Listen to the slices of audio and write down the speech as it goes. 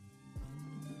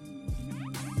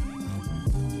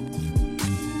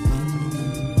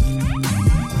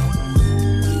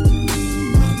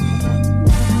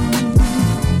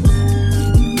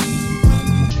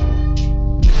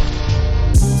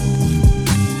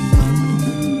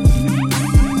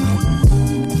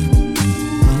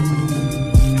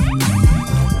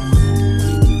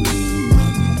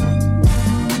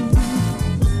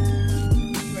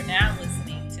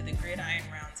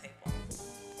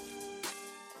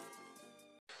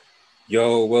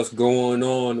Yo, what's going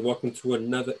on? Welcome to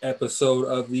another episode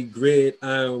of the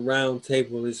Gridiron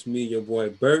Roundtable. It's me, your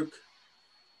boy Burke.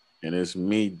 And it's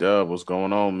me, Dub. What's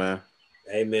going on, man?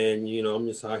 Hey man, I'm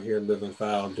just out here living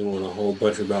foul, doing a whole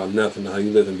bunch about nothing. How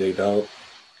you living, big dog?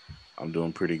 I'm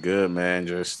doing pretty good, man.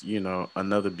 Just,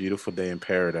 another beautiful day in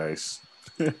paradise.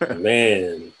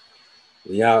 Man,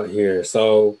 we out here.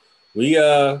 So we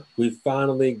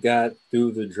finally got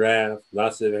through the draft.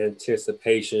 Lots of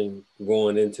anticipation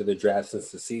going into the draft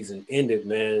since the season ended,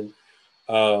 man.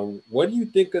 What do you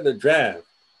think of the draft?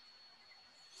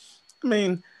 I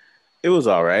mean, it was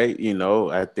all right.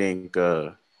 I think,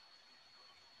 I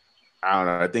don't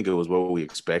know. I think it was what we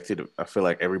expected. I feel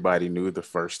like everybody knew the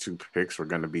first two picks were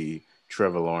going to be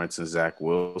Trevor Lawrence and Zach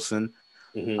Wilson.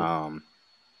 Mm-hmm. Um,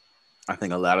 I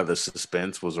think a lot of the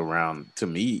suspense was around, to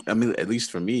me, I mean, at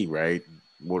least for me, right?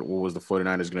 What was the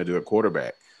 49ers going to do at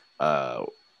quarterback? Uh,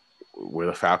 were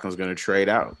the Falcons going to trade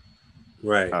out?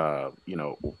 Right.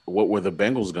 What were the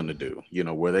Bengals going to do?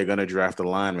 Were they going to draft a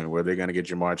lineman? Were they going to get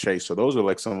Jamar Chase? So those are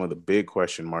like some of the big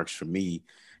question marks for me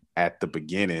at the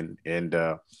beginning. And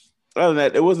other than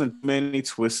that, it wasn't many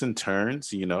twists and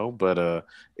turns, but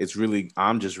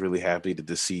I'm just really happy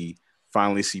to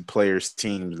finally see players'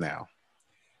 teams now.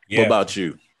 What Yeah. about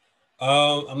you?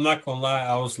 I'm not gonna lie,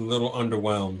 I was a little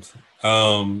underwhelmed.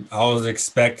 I was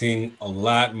expecting a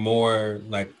lot more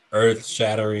like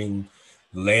earth-shattering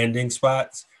landing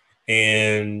spots,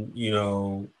 and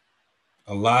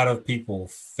a lot of people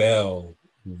fell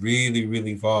really,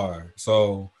 really far.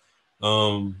 So,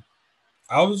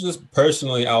 I was just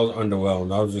personally, I was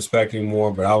underwhelmed. I was expecting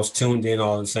more, but I was tuned in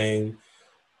all the same,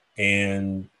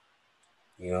 and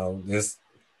this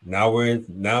now we're in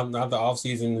now the off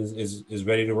season is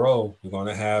ready to roll. We're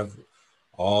gonna have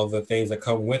all the things that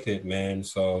come with it, man.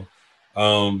 So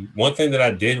one thing that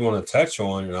I did want to touch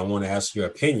on and I want to ask your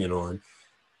opinion on,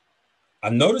 I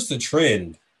noticed a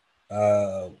trend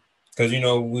because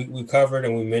we covered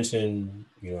and we mentioned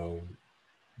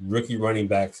rookie running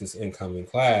backs this incoming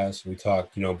class. We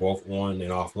talked both on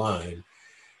and offline.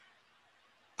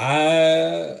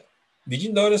 I Did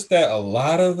you notice that a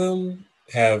lot of them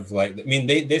have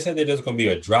they said that there's going to be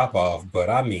a drop off, but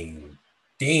I mean,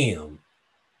 damn.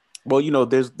 Well,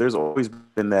 there's always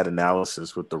been that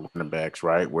analysis with the running backs,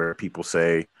 right? Where people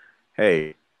say,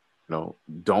 hey,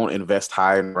 don't invest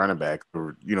high in running backs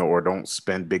or don't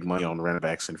spend big money on running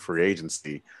backs in free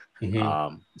agency.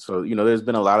 Mm-hmm. So there's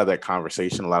been a lot of that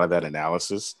conversation, a lot of that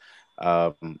analysis.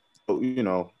 But,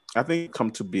 I think it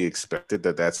come to be expected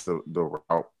that that's the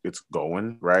route it's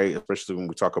going, right? Especially when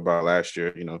we talk about last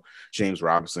year, James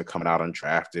Robinson coming out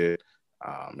undrafted.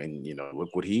 And,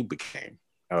 look what he became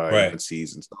in Right. one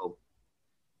season. So,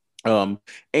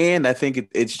 and I think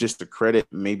it's just to credit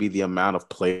maybe the amount of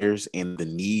players and the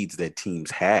needs that teams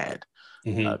had.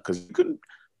 Mm-hmm. Because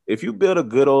if you build a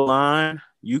good old line,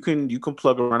 you can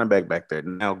plug a running back there.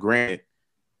 Now, granted,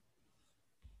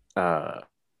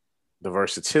 the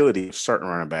versatility of certain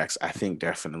running backs, I think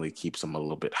definitely keeps them a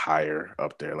little bit higher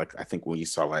up there. Like I think when you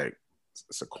saw like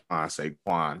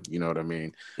Saquon, you know what I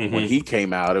mean? When Mm-hmm. he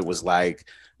came out, it was like,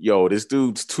 yo, this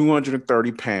dude's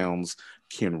 230 pounds,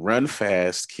 can run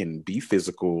fast, can be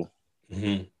physical.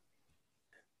 Mm-hmm.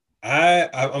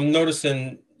 I'm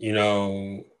noticing,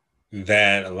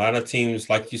 that a lot of teams,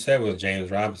 like you said with James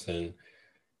Robinson,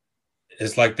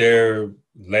 it's like they're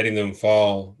letting them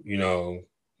fall, and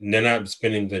they're not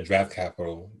spending the draft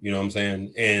capital, you know what I'm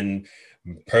saying? And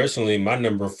personally, my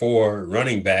number 4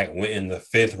 running back went in the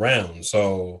 5th round.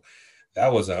 So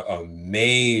that was a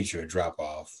major drop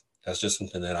off. That's just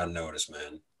something that I noticed,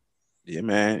 man. Yeah,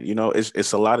 man.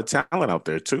 It's a lot of talent out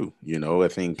there too. I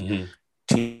think Mm-hmm.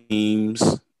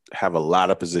 teams have a lot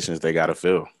of positions they got to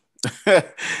fill.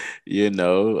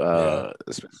 Yeah.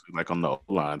 Especially like on the O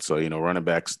line. So running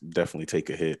backs definitely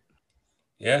take a hit.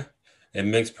 Yeah. It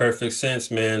makes perfect sense,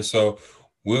 man. So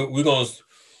we're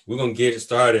gonna get it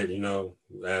started.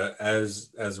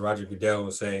 As Roger Goodell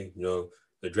would say,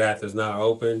 the draft is not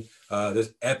open.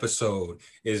 This episode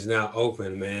is now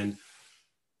open, man.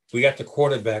 We got the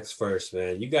quarterbacks first,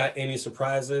 man. You got any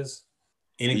surprises?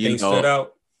 You Anything stood know,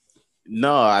 out?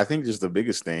 no, I think just the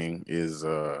biggest thing is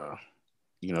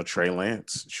Trey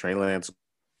Lance. Trey Lance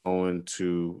going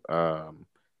to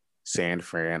San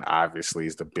Fran obviously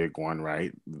is the big one,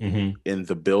 right? Mm-hmm. In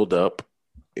the build up,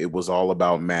 it was all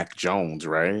about Mac Jones,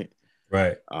 right?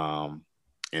 Right. Um,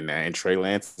 and Trey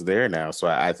Lance is there now, so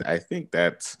I think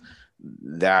that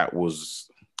was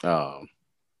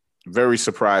very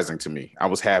surprising to me. I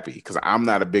was happy because I'm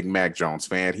not a big Mac Jones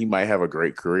fan. He might have a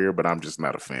great career, but I'm just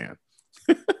not a fan.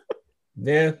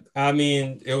 Yeah,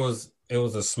 it was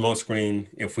a smokescreen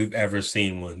if we've ever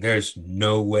seen one. There's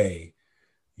no way.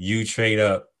 you trade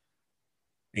up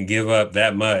and give up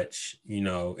that much,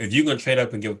 if you're gonna trade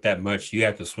up and give up that much, you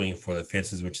have to swing for the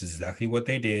fences, which is exactly what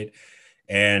they did.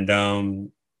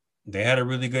 And they had a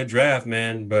really good draft,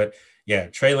 man. But yeah,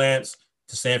 Trey Lance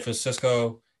to San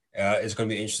Francisco. It's going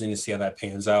to be interesting to see how that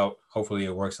pans out. Hopefully,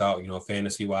 it works out,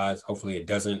 fantasy wise. Hopefully, it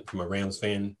doesn't from a Rams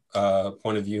fan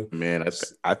point of view. Man,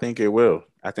 I think it will.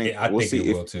 I think I we'll think it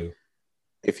see will too.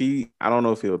 if he. I don't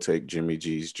know if he'll take Jimmy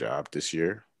G's job this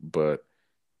year, but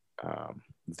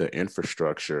the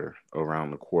infrastructure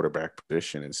around the quarterback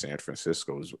position in San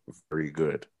Francisco is very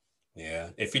good. Yeah,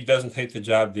 if he doesn't take the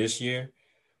job this year,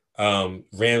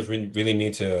 Rams really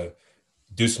need to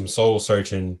do some soul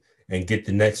searching and get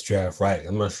the next draft right.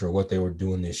 I'm not sure what they were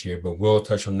doing this year, but we'll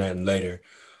touch on that later.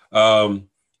 Um,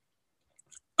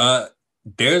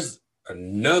 there's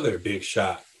another big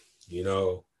shot, you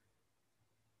know,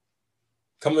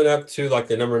 coming up to like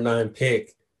the number 9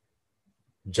 pick.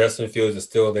 Justin Fields is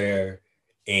still there,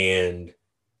 and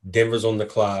Denver's on the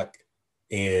clock,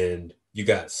 and you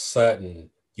got Sutton,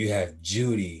 you have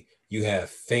Judy, you have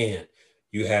Fant,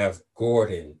 you have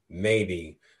Gordon,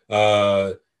 maybe.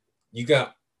 You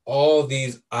got all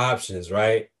these options,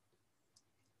 right?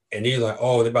 And you're like,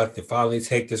 oh, they're about to finally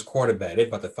take this quarterback. They're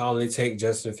about to finally take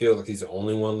Justin Fields, like he's the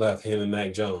only one left, him and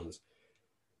Mac Jones.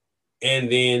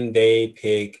 And then they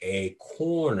pick a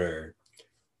corner,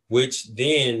 which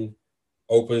then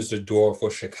opens the door for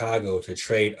Chicago to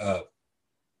trade up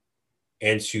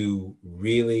and to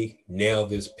really nail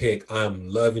this pick. I'm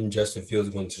loving Justin Fields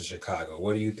going to Chicago.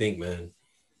 What do you think, man?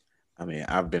 I mean,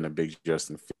 I've been a big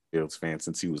Justin Fields fan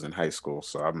since he was in high school,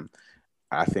 so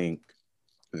I think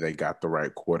they got the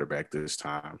right quarterback this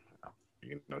time.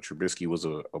 Trubisky was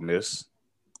a miss,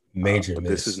 Major but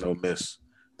miss. this is no miss.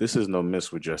 This is no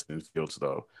miss with Justin Fields,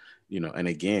 though. And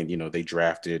again, they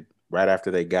drafted right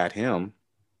after they got him.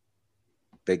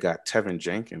 They got Tevin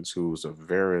Jenkins, who's a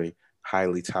very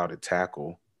highly touted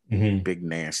tackle, big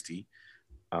nasty.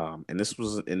 And this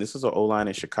is an O line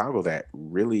in Chicago that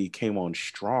really came on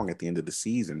strong at the end of the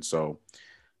season. So,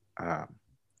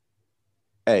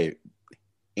 hey,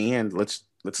 and let's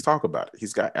talk about it.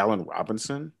 He's got Allen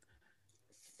Robinson.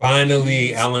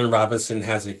 Finally, Allen Robinson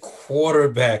has a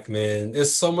quarterback, man.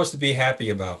 There's so much to be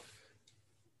happy about.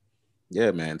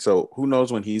 Yeah, man. So who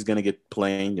knows when he's gonna get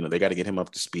playing? They got to get him up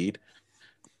to speed.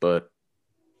 But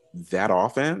that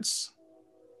offense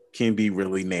can be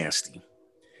really nasty.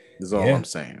 Is all I'm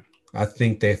saying. I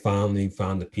think they finally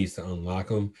found the piece to unlock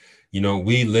them.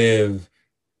 We live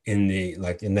in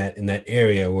that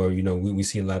area where we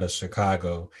see a lot of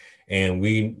Chicago, and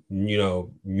we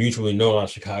mutually know a lot of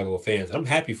Chicago fans. I'm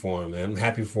happy for them, man. I'm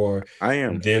happy for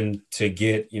them to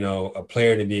get a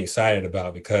player to be excited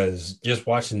about, because just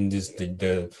watching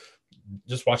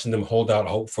just watching them hold out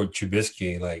hope for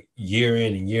Trubisky like year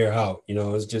in and year out,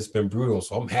 it's just been brutal.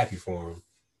 So I'm happy for him.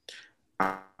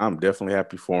 I'm definitely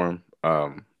happy for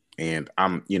him. And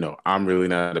I'm really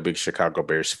not a big Chicago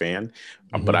Bears fan,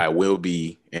 but I will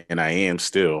be, and I am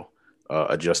still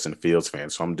a Justin Fields fan.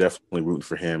 So I'm definitely rooting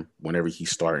for him whenever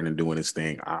he's starting and doing his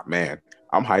thing. Man,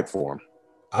 I'm hyped for him.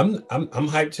 I'm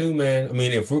hyped too, man. I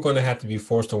mean, if we're going to have to be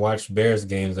forced to watch Bears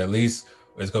games, at least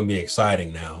it's going to be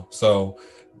exciting now. So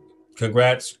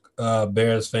congrats,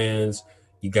 Bears fans.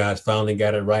 You guys finally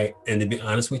got it right. And to be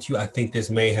honest with you, I think this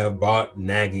may have bought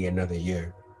Nagy another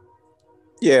year.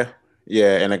 Yeah.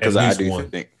 And because I do one.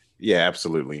 think, yeah,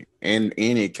 absolutely. And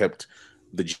it kept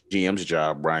the GM's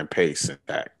job, Brian Pace,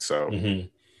 intact. So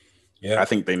I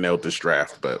think they nailed this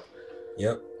draft. But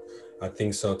yep, I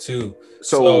think so too.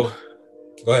 So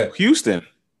go ahead. Houston.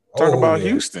 Talk about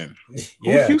Houston.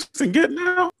 Who Houston get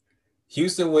now?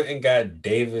 Houston went and got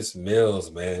Davis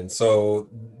Mills, man. So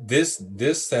this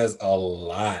says a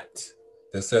lot.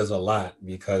 This says a lot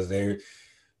because they're,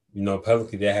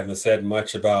 publicly they haven't said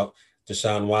much about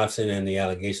Deshaun Watson and the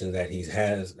allegations that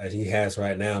he has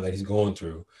right now that he's going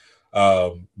through.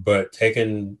 But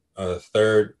taking a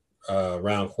third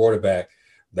round quarterback,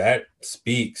 that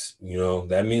speaks,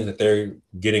 that means that they're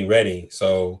getting ready.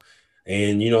 So,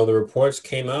 and the reports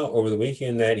came out over the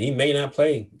weekend that he may not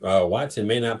play. Watson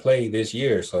may not play this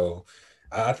year. So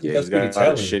I think that's pretty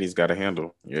telling. Shit he's got to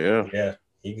handle. Yeah.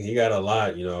 He got a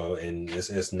lot, and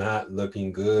it's not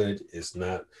looking good. It's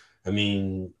not. I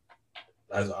mean,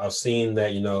 I've seen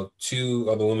that 2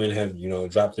 other women have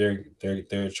dropped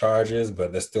their charges,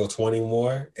 but there's still 20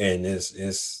 more, and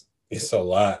it's a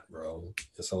lot, bro.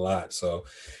 It's a lot. So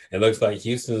it looks like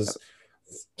Houston's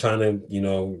trying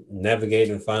to navigate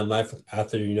and find life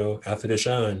after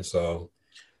Deshaun. So,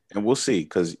 and we'll see,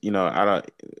 because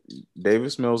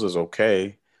Davis Mills is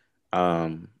okay,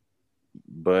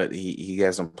 but he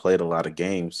hasn't played a lot of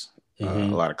games. a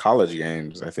Mm-hmm. lot of college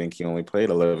games. I think he only played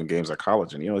 11 games at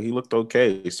college, and he looked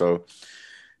okay. So,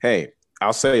 hey,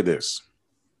 I'll say this: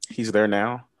 he's there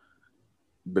now,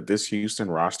 but this Houston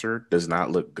roster does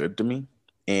not look good to me,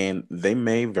 and they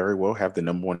may very well have the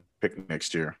number one pick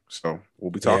next year. So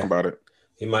we'll be talking Yeah, about it.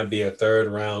 he might be a third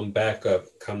round backup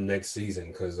come next season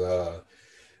because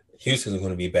Houston's going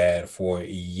to be bad for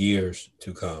years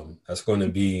to come. That's going to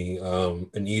be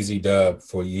an easy dub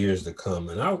for years to come.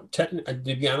 And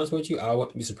to be honest with you, I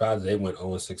wouldn't be surprised if they went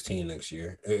 0-16 next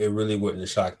year. It really wouldn't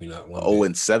shock me not one Oh, bit.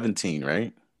 and 17,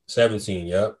 right? 17,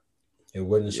 yep. It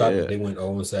wouldn't shock me if Yeah. they went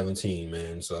 0-17,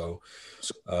 man. So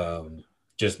So, um,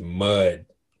 just mud.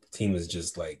 The team is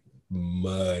just like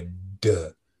mud.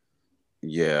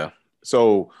 yeah.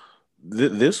 So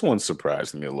this one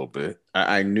surprised me a little bit.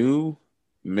 I knew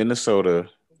Minnesota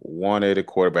wanted a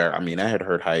quarterback. I mean, I had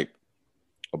heard hype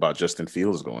about Justin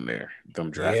Fields going there,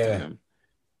 them drafting Yeah. him,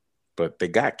 but they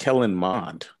got Kellen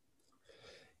Mond.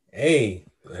 Hey,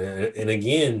 and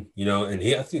again, and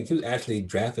I think he was actually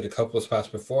drafted a couple of spots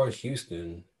before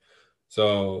Houston.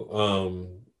 So,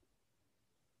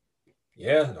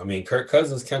 yeah, I mean, Kirk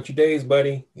Cousins, count your days,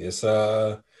 buddy. It's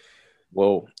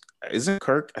Well, isn't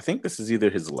Kirk? I think this is either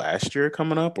his last year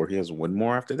coming up or he has one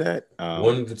more after that.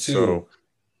 one of the two. So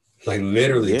Like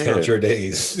literally, count yeah, your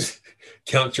days,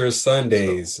 count your so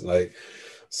Sundays. Like,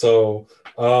 so,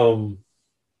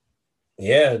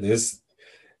 yeah, this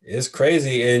is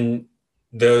crazy. And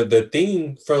the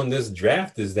theme from this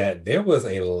draft is that there was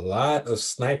a lot of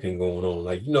sniping going on.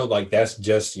 Like, like that's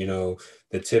just,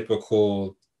 the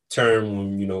typical term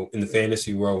when, in the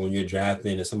fantasy world when you're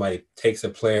drafting and somebody takes a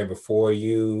player before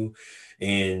you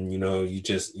and you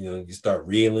just, you start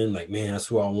reeling like, man, that's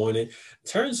who I wanted.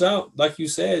 Turns out, like you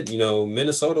said,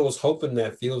 Minnesota was hoping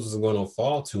that Fields was going to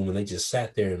fall to him and they just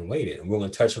sat there and waited. And we're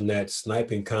going to touch on that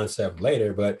sniping concept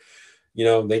later, but they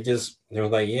were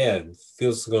like, yeah,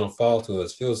 Fields is going to fall to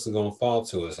us. Fields is going to fall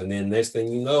to us. And then next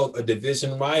thing you know, a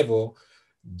division rival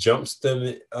jumps them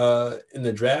in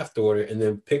the draft order and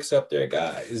then picks up their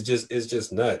guy. It's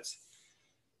just nuts.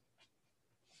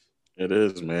 it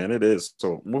is, man. It is.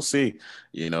 So we'll see.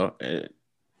 I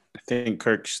think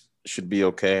Kirk should be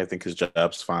okay. I think his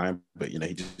job's fine, but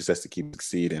he just has to keep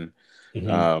succeeding. Mm-hmm.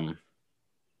 Um,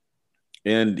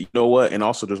 and you know what? And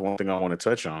also, there's one thing I want to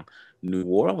touch on. New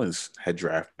Orleans had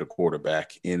drafted a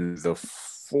quarterback in the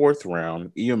fourth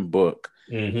round, Ian Book.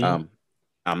 Mm-hmm. Um,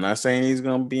 I'm not saying he's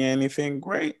going to be anything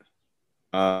great,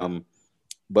 um,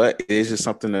 but it is just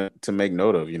something to make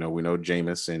note of. We know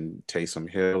Jameis and Taysom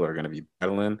Hill are going to be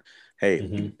battling. Hey,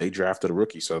 Mm-hmm. they drafted a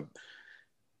rookie, so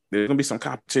there's going to be some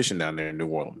competition down there in New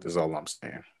Orleans. Is all I'm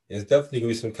saying. It's definitely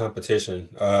gonna be some competition.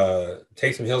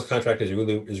 Taysom Hill's contract is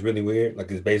really weird.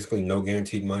 Like it's basically no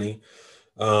guaranteed money.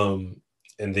 Um,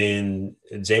 and then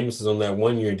Jameis is on that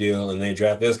 1 year deal, and they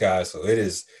draft this guy. So it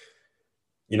is.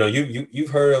 You've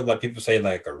heard of like people say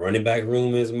like a running back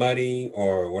room is muddy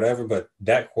or whatever, but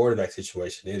that quarterback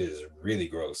situation, it is really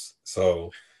gross.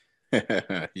 So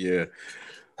Yeah.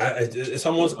 it's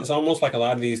almost like a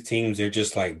lot of these teams they're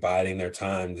just like biding their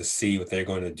time to see what they're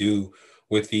going to do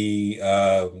with the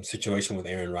situation with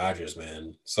Aaron Rodgers,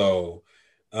 man. So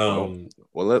Well, um,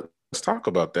 let's talk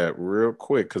about that real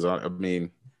quick because I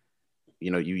mean,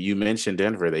 you mentioned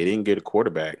Denver. They didn't get a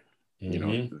quarterback.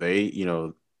 mhm, They,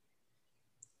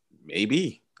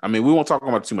 maybe. I mean, we won't talk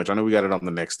about it too much. I know we got it on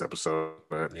the next episode,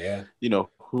 but yeah,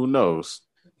 who knows?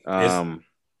 it's Um,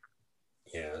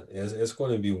 yeah, it's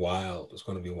going to be wild. It's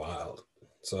going to be wild.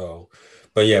 So,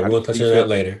 but yeah, we're how going to do touch you on that feel?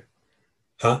 later,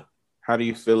 huh? How do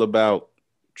you feel about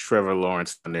Trevor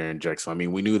Lawrence down there in Jackson? I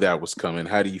mean, we knew that was coming.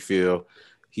 How do you feel?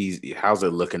 How's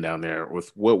it looking down there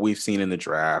with what we've seen in the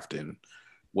draft and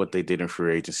what they did in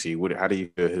free agency? How do you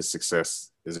feel his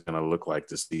success is going to look like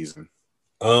this season?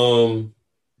 Um,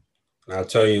 I'll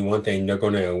tell you one thing: they're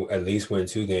going to at least win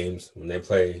 2 games when they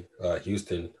play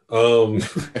Houston.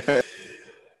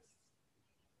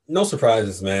 No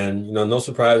surprises, man. No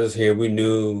surprises here. We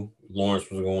knew Lawrence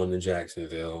was going to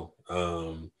Jacksonville.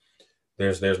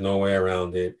 There's no way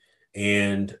around it.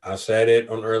 And I said it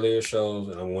on earlier shows,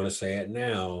 and I want to say it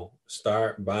now.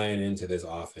 Start buying into this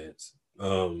offense.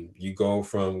 You go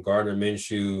from Gardner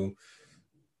Minshew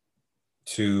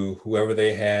to whoever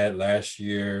they had last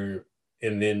year,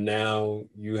 and then now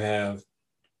you have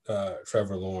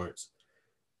Trevor Lawrence.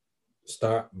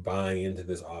 Start buying into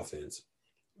this offense.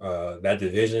 That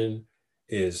division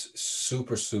is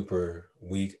super, super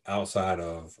weak outside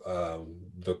of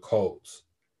the Colts.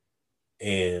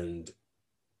 And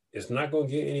it's not going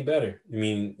to get any better. I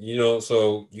mean,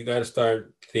 so you got to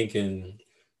start thinking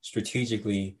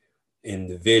strategically in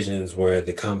divisions where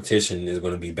the competition is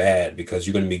going to be bad because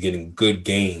you're going to be getting good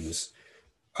games.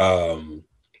 Um,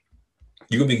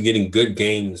 you're going to be getting good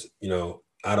games,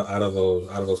 out of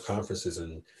those conferences,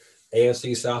 and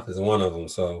AFC South is one of them.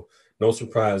 So no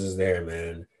surprises there,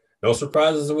 man. No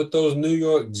surprises with those New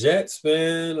York Jets,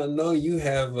 man. I know you've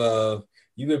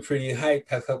been pretty hyped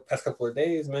past couple of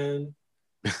days, man.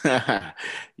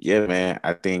 Yeah, man.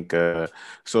 I think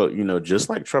so, just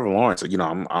like Trevor Lawrence,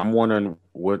 I'm wondering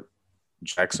what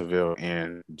Jacksonville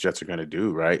and Jets are gonna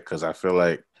do, right? Because I feel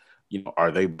like, are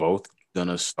they both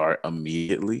gonna start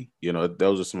immediately?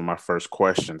 Those are some of my first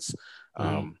questions.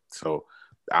 Mm-hmm. So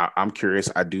I'm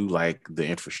curious. I do like the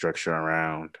infrastructure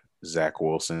around Zach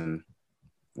Wilson,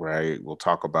 right? We'll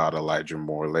talk about Elijah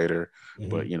Moore later,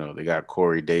 but Mm-hmm. they got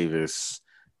Corey Davis.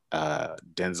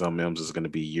 Denzel Mims is going to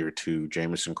be year two.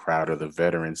 Jamison Crowder, the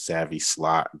veteran savvy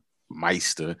slot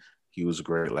meister, he was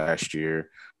great last year.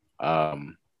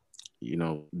 Um,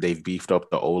 they've beefed up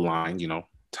the O line.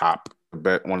 Top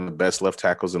one of the best left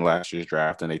tackles in last year's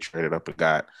draft, and they traded up and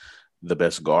got the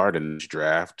best guard in this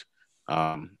draft.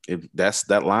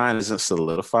 That line isn't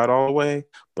solidified all the way,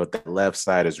 but that left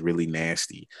side is really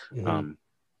nasty. Mm-hmm. Um,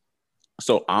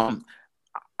 so I'm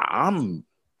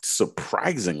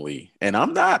surprisingly, and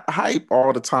I'm not hype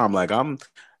all the time. Like I'm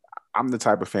the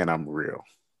type of fan. I'm real.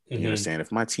 You Mm-hmm. understand?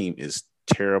 If my team is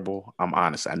terrible, I'm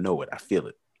honest. I know it. I feel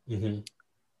it.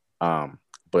 Mm-hmm.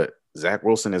 But Zach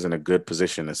Wilson is in a good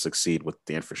position to succeed with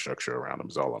the infrastructure around him.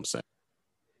 Is all I'm saying.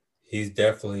 He's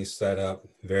definitely set up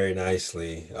very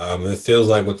nicely. It feels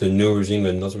like with the new regime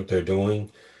that knows what they're doing,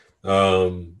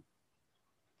 um,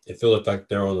 it feels like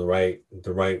they're on the right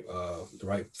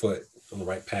foot, on the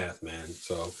right path, man.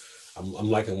 So I'm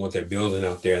liking what they're building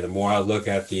out there. The more I look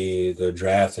at the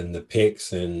draft and the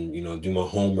picks, and do my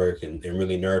homework, and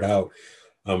really nerd out,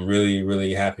 I'm really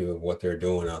really happy with what they're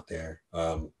doing out there.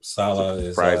 Salah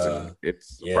is Surprising.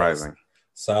 It's yes, surprising.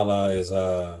 Salah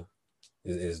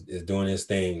is doing his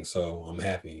thing. So I'm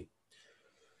happy.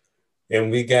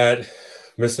 And we got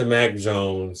Mr. Mac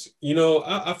Jones.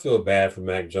 I feel bad for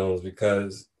Mac Jones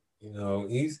because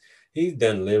he's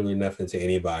done literally nothing to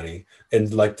anybody,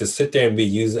 and like to sit there and be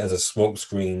used as a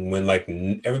smokescreen when like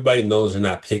everybody knows they're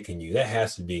not picking you. That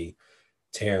has to be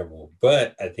terrible.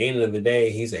 But at the end of the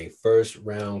day, he's a first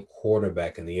round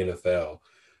quarterback in the NFL.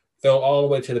 Fell all the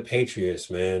way to the Patriots,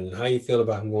 man. How you feel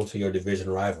about him going to your division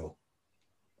rival?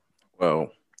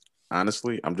 Well,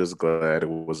 honestly, I'm just glad it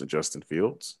wasn't Justin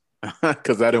Fields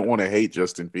because I didn't want to hate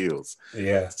Justin Fields.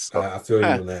 Yeah, So, I feel you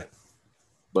on that.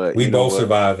 but We you know both what?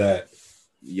 survived that.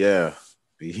 Yeah,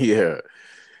 yeah.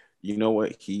 You know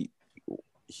what? He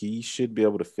should be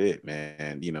able to fit,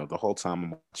 man. The whole time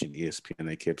I'm watching ESPN,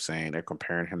 they kept saying they're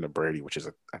comparing him to Brady, which is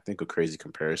I think a crazy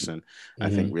comparison.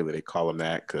 I think Hmm. really they call him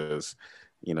that because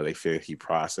they feel he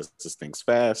processes things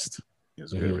fast. He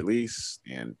has a good Hmm. release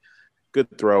and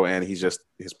good throw, and he's just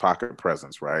his pocket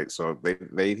presence, right? So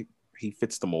he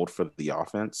fits the mold for the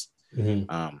offense. Hmm.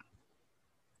 Um,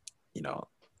 you know,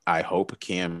 I hope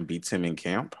Cam beats him in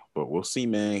camp, but we'll see,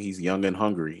 man. He's young and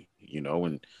hungry,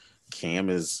 and Cam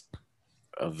is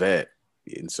a vet.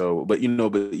 And so, but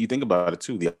you think about it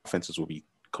too, the offenses will be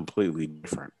completely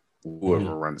different, Hmm.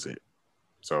 whoever runs it.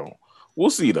 So we'll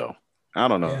see though. I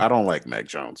don't know. Yeah. I don't like Mac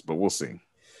Jones, but we'll see.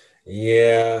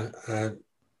 Yeah.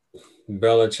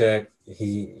 Belichick,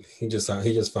 he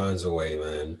just finds a way,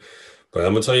 man. But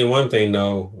I'm gonna tell you one thing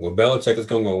though, with Belichick, it's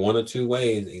gonna go one or two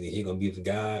ways. Either he's gonna be the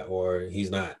guy or he's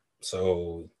not.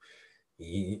 So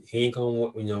he ain't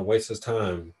gonna waste his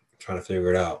time trying to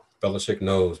figure it out. Belichick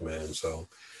knows, man. So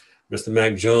Mr.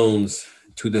 Mac Jones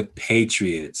to the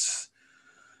Patriots.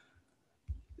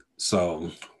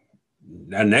 So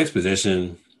that next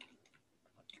position,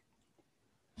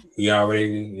 we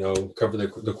already covered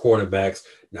the quarterbacks.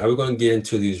 Now we're going to get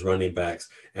into these running backs,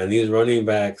 and these running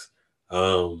backs,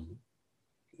 um,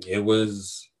 it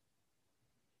was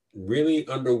really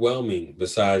underwhelming.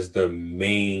 Besides uh,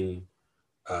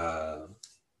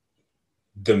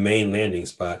 the main landing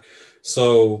spot.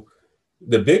 So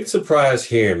the big surprise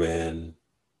here, man,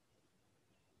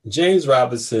 James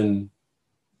Robinson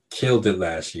killed it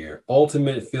last year.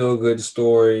 Ultimate feel good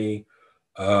story.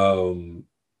 Um,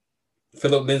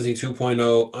 Philip Lindsay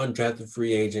 2.0, undrafted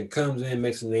free agent, comes in,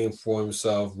 makes a name for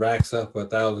himself, racks up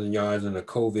 1,000 yards in a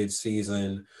COVID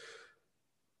season,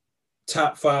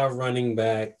 top 5 running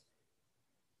back.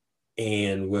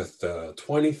 And with the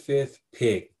 25th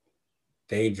pick,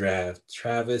 they draft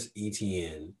Travis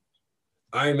Etienne.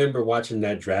 I remember watching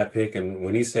that draft pick, and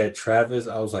when he said Travis,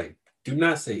 I was like, "Do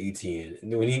not say Etienne."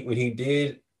 And when he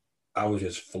did, I was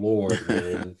just floored,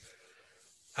 man.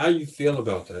 How you feel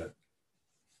about that?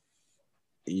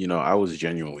 I was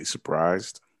genuinely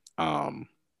surprised.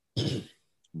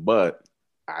 But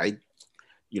I,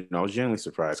 I was genuinely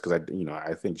surprised because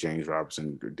I think James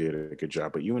Robinson did a good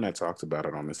job. But you and I talked about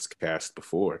it on this cast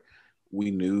before.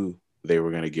 We knew they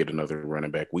were going to get another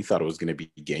running back. We thought it was going to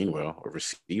be Gainwell, a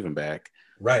receiving back.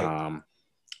 Right.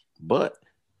 But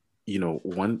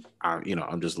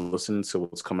I'm just listening to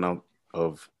what's coming out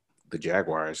of the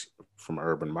Jaguars from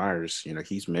Urban Myers.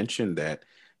 He's mentioned that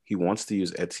he wants to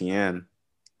use Etienne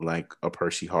like a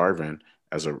Percy Harvin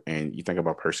and you think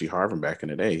about Percy Harvin back in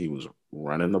the day, he was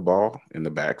running the ball in the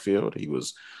backfield. He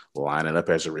was lining up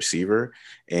as a receiver.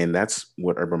 And that's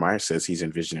what Urban Meyer says he's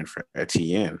envisioning for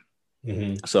Etienne.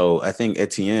 Mm-hmm. So I think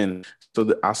Etienne,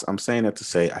 I'm saying that to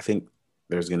say, I think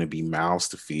there's going to be mouths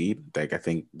to feed. Like I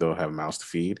think they'll have mouths to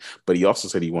feed. But he also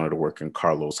said he wanted to work in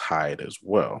Carlos Hyde as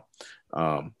well.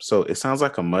 So it sounds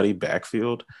like a muddy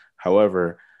backfield.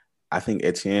 However, I think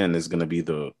Etienne is going to be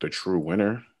the true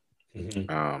winner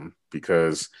Mm-hmm.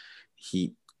 because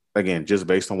he, again, just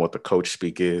based on what the coach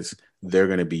speak is, they're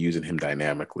going to be using him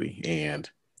dynamically. And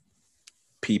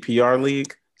PPR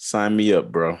league, sign me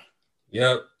up, bro.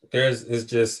 Yep. It's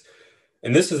just,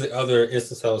 and this is the other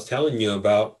instance I was telling you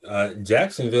about.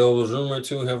 Jacksonville was rumored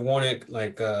to have wanted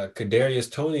like Kadarius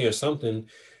Toney or something,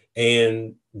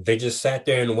 and they just sat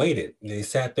there and waited. They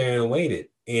sat there and waited,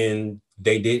 and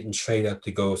they didn't trade up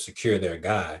to go secure their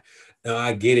guy. Now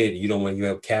I get it. You don't want to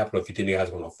give up capital if you think the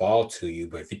guy's going to fall to you,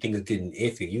 but if you think it's getting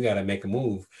iffy, you got to make a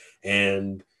move.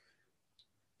 And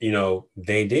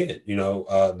they did.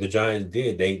 The Giants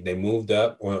did. They moved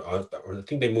up, or I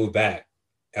think they moved back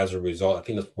as a result. I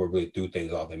think that's what really threw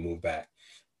things off. They moved back,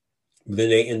 but then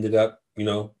they ended up,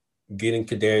 getting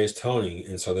Kadarius Toney,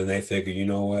 and so then they figured, you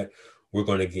know what, we're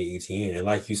going to get ETN. And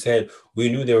like you said, we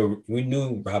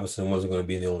knew Robinson wasn't going to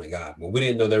be the only guy, but we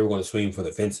didn't know they were going to swing for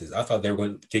the fences. I thought they were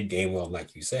going to get Gainwell,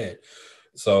 like you said.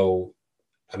 So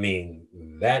I mean,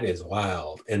 that is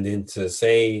wild. And then to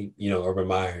say, Urban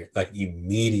Meyer, like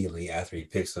immediately after he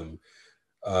picks him,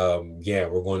 yeah,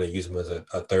 we're going to use him as a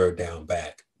third down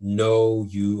back. No,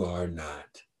 you are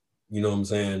not. You know what I'm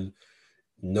saying?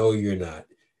 No, you're not.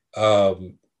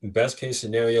 Best case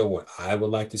scenario, what I would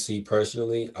like to see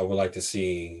personally, I would like to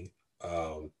see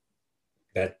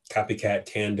that copycat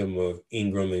tandem of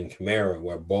Ingram and Kamara,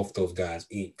 where both those guys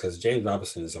eat, because James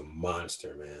Robinson is a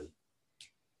monster, man.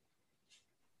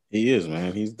 He is,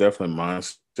 man. He's definitely a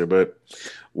monster, but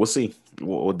we'll see.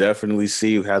 We'll definitely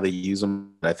see how they use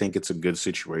him. I think it's a good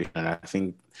situation, and I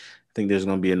think there's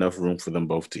going to be enough room for them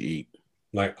both to eat.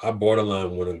 Like I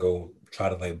borderline want to go try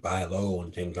to like buy low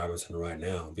on James Robinson right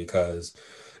now because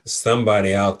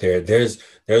somebody out there's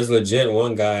legit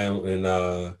one guy in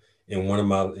one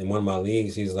of my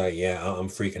leagues. He's like, yeah, I'm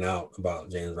freaking out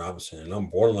about James Robinson, and I'm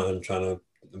borderline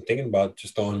I'm thinking about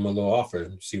just throwing him a little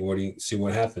offer, see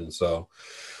what happens. So,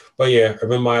 but yeah,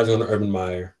 Urban Meyer's going to Urban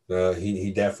Meyer.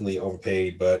 He definitely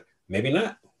overpaid, but maybe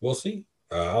not. We'll see.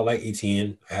 I like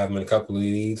ETN. I have him in a couple of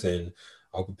leagues, and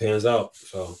I hope it pans out.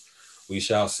 So we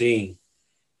shall see.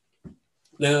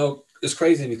 Now it's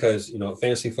crazy because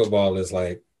fantasy football is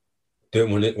like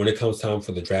when it comes time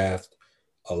for the draft,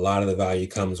 a lot of the value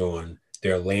comes on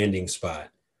their landing spot.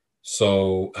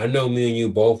 So I know me and you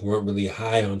both weren't really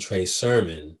high on Trey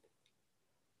Sermon,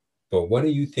 but what do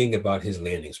you think about his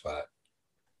landing spot?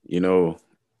 You know,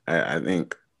 I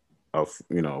think of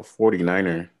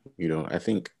 49er, I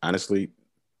think honestly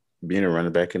being a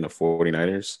running back in the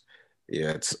 49ers,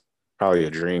 yeah, it's probably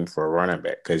a dream for a running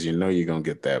back because you're gonna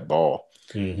get that ball.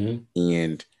 Mm-hmm.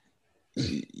 And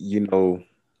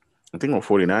I think on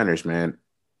 49ers, man,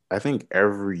 I think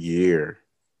every year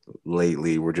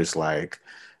lately we're just like,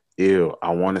 ew,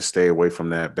 I want to stay away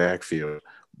from that backfield,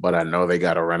 but I know they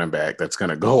got a running back that's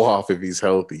gonna go off if he's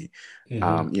healthy.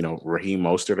 Mm-hmm. Raheem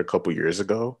Mostert a couple years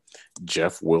ago,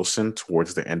 Jeff Wilson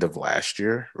towards the end of last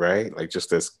year, right? Like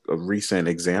just as recent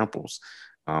examples.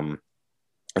 And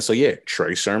so yeah,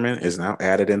 Trey Sermon is now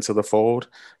added into the fold.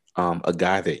 A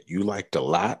guy that you liked a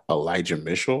lot, Elijah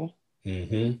Mitchell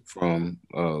Mm-hmm. from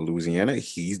Louisiana,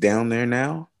 he's down there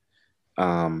now.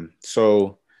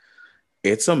 So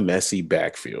it's a messy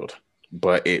backfield,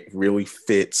 but it really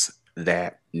fits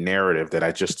that narrative that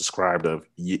I just described of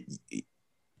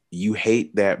you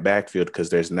hate that backfield because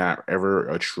there's not ever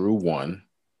a true one.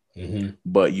 Mm-hmm.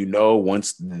 But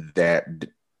once that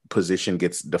position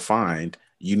gets defined,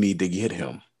 you need to get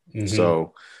him. Mm-hmm.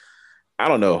 So I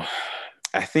don't know.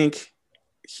 I think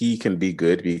he can be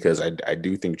good because I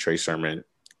do think Trey Sermon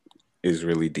is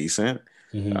really decent.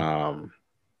 Mm-hmm. Um,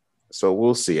 so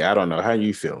we'll see. I don't know. How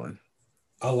you feeling?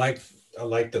 I like I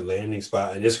like the landing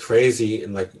spot, and it's crazy.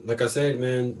 And like I said,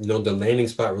 man, the landing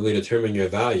spot really determined your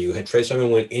value. Had Trey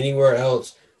Sermon went anywhere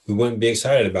else, we wouldn't be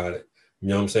excited about it. You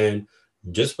know what I'm saying?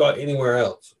 Just about anywhere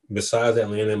else besides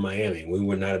Atlanta and Miami, we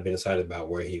would not have been excited about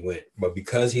where he went. But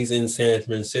because he's in San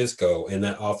Francisco and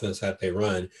that offense that they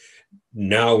run,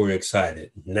 now we're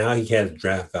excited. Now he has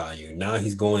draft value. Now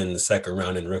he's going in the second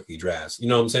round in rookie drafts. You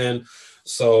know what I'm saying?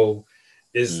 So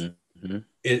it's Mm-hmm.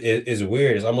 it's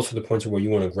weird. It's almost to the point where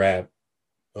you want to grab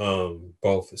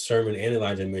both Sermon and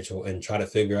Elijah Mitchell and try to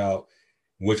figure out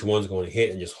which one's going to hit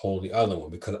and just hold the other one,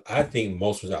 because I think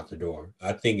most was out the door.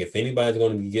 I think if anybody's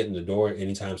going to be getting the door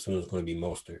anytime soon, it's going to be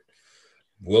Mostert.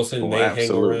 Wilson Oh, may hang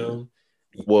absolutely. around.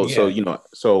 Well, so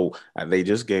Yeah. they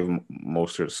just gave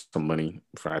Mostert some money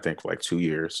for, I think, for like 2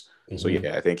 years. So Mm-hmm.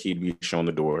 yeah, I think he'd be shown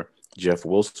the door. Jeff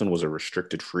Wilson was a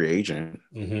restricted free agent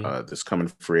Mm-hmm. this coming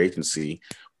free agency,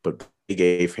 but they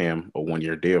gave him a 1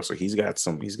 year deal, so he's got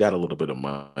a little bit of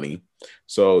money.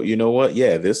 So you know what?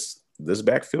 Yeah, this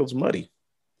backfield's muddy.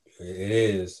 It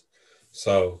is.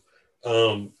 So,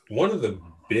 one of the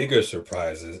bigger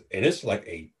surprises, and it's like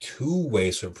a two-way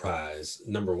surprise.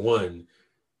 Number one,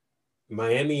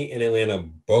 Miami and Atlanta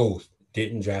both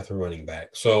didn't draft a running back.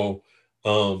 So,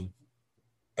 um,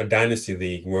 a dynasty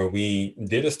league where we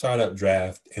did a startup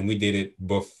draft and we did it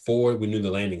before we knew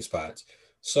the landing spots.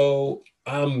 So,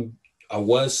 I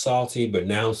was salty, but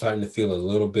now I'm starting to feel a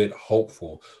little bit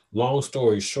hopeful. Long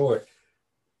story short,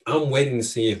 I'm waiting to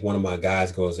see if one of my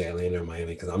guys goes to Atlanta or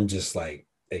Miami, because I'm just like,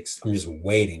 I'm just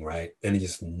waiting, right? And it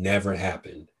just never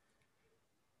happened.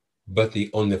 But the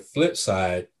on the flip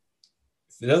side,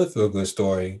 another feel good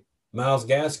story: Miles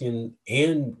Gaskin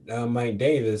and Mike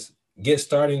Davis get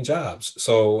starting jobs.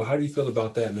 So how do you feel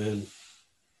about that, man?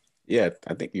 Yeah,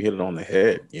 I think you hit it on the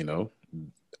head.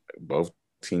 Both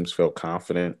teams felt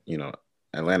confident.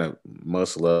 Atlanta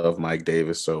must love Mike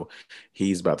Davis, so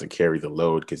he's about to carry the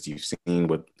load because you've seen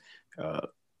what uh,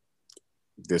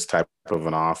 this type of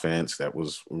an offense that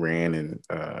was ran in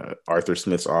Arthur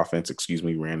Smith's offense, excuse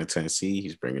me, ran in Tennessee.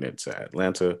 He's bringing it to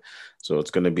Atlanta. So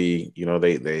it's going to be,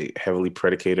 they heavily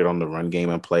predicated on the run game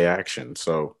and play action.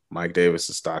 So Mike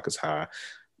Davis's stock is high.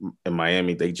 In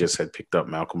Miami, they just had picked up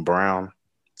Malcolm Brown.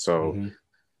 So Mm-hmm.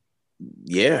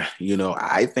 yeah,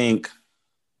 I think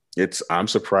I'm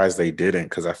surprised they didn't,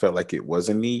 because I felt like it was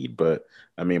a need, but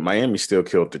I mean, Miami still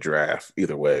killed the draft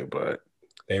either way, but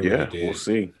They really yeah, we'll did.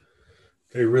 see.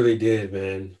 They really did,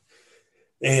 man.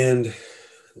 And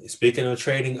speaking of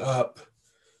trading up,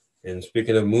 and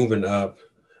speaking of moving up,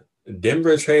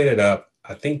 Denver traded up.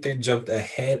 I think they jumped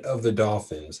ahead of the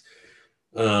Dolphins.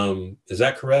 Is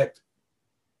that correct?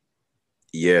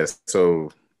 Yes.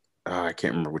 So I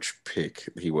can't remember which pick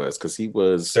he was, because he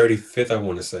was, 35th, I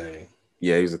want to say.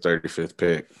 yeah, he was the 35th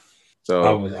pick. I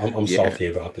So was I'm yeah, salty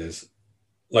about this.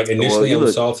 Like well, initially you I'm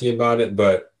look, salty about it,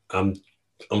 but I'm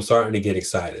starting to get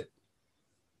excited.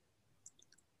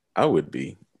 I would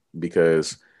be,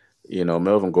 because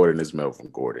Melvin Gordon is Melvin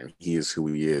Gordon. He is who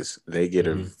he is. They get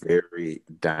a Hmm. very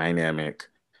dynamic,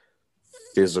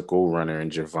 physical runner in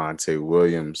Javante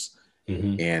Williams,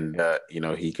 Hmm. and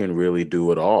he can really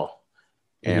do it all.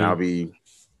 And Hmm.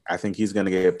 I think he's going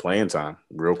to get playing time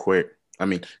real quick. I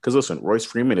mean, because listen, Royce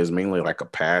Freeman is mainly like a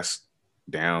pass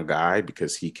down guy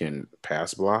because he can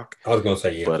pass block, I was gonna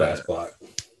say yeah, but pass block.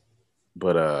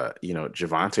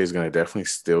 Javante is going to definitely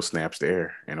steal snaps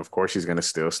there, and of course he's going to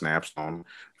steal snaps on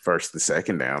first and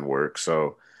second down work.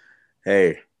 So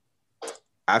hey,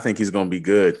 I think he's going to be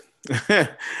good.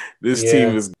 This team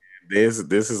Yeah, is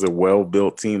this is a well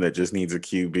built team that just needs a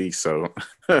QB. So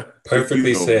he's perfectly going to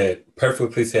be. said.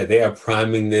 Perfectly said. They are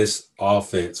priming this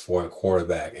offense for a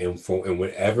quarterback, and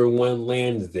whenever one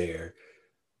lands there,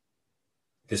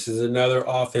 this is another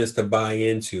offense to buy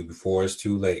into before it's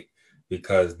too late,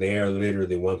 because they are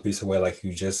literally one piece away, like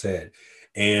you just said.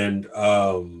 And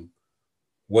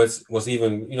what's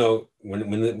even,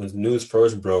 when the news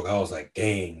first broke, I was like,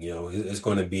 dang, it's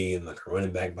going to be like a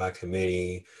running back by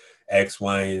committee, X,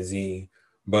 Y, and Z.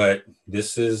 But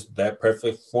this is that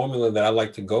perfect formula that I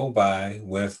like to go by,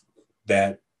 with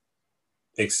that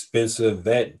expensive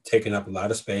vet taking up a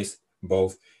lot of space,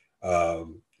 both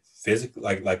physically,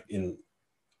 like in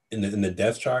the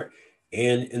depth chart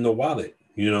and in the wallet.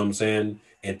 You know what I'm saying?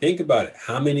 And think about it.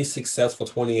 How many successful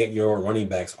 28-year-old running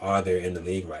backs are there in the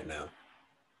league right now?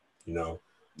 You know,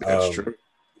 That's um, true.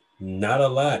 not a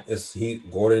lot.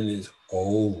 Gordon is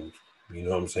old. You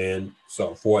know what I'm saying?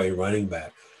 So for a running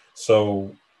back,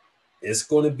 so it's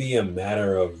going to be a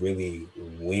matter of really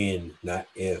when, not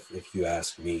if you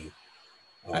ask me.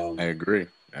 I Um, agree.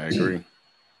 I agree.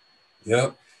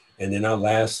 yep. And then our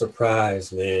last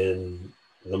surprise, man.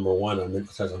 number one, I meant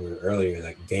to touch on it earlier.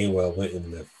 Like Gainwell went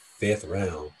in the fifth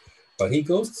round, but he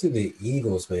goes to the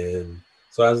Eagles, man.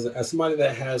 So as somebody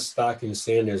that has stock in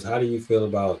Sanders, how do you feel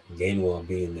about Gainwell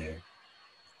being there?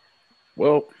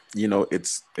 Well,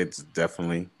 it's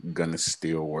definitely gonna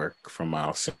still work for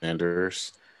Miles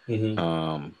Sanders. Mm-hmm.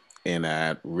 Um, and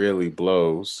that really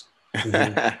blows.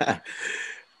 Mm-hmm.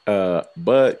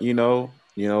 But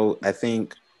I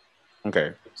think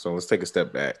okay, so let's take a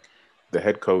step back. The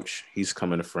head coach, he's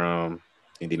coming from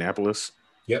Indianapolis.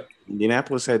 Yep,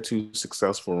 Indianapolis had two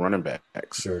successful running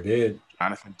backs, sure did.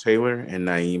 Jonathan Taylor and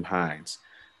Naeem Hines.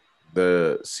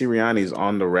 The Sirianni's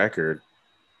on the record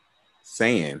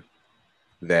saying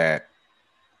that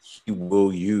he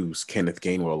will use Kenneth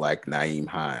Gainwell like Naeem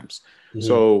Hines. Mm-hmm.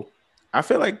 So I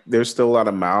feel like there's still a lot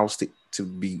of mouths to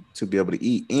be able to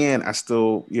eat. And I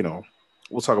still,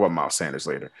 we'll talk about Miles Sanders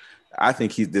later. I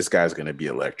think this guy's gonna be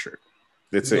electric.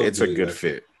 He's gonna It's a be good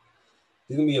electric. fit.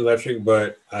 He's gonna be electric,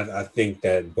 but I think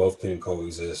that both can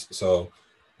coexist. So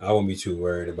I won't be too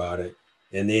worried about it.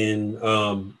 And then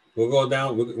we'll go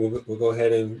down. We'll go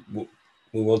ahead and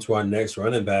move on to our next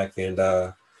running back, and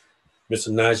Mr.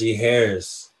 Najee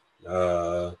Harris,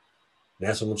 uh,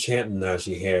 national champ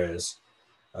Najee Harris,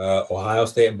 Ohio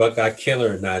State Buckeye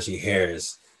killer Najee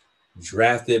Harris,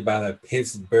 drafted by the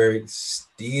Pittsburgh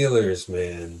Steelers.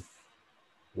 Man,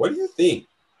 what do you think?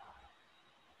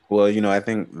 Well, I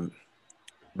think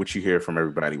what you hear from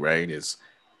everybody, right, is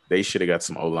they should have got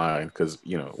some O line because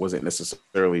it wasn't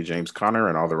necessarily James Conner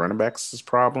and all the running backs'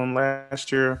 problem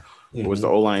last year. Or was the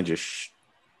O Mm-hmm. line just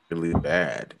really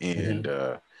bad? Mm-hmm.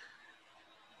 And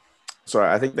so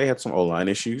I think they had some O line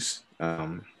issues.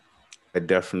 I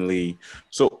definitely.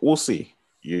 So we'll see.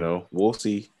 We'll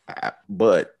see.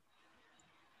 But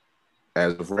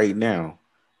as of right now,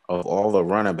 of all the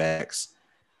running backs,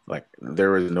 like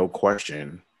there is no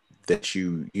question that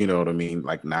you know what I mean.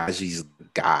 Like Najee's the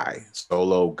guy,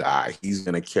 solo guy. He's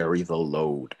gonna carry the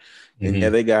load. And yeah,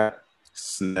 Mm-hmm. they got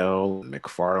Snell,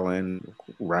 McFarland,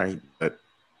 right? But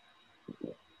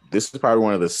this is probably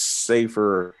one of the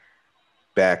safer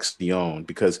backs to own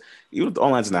because even if the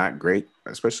online's not great,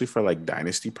 especially for like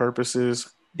dynasty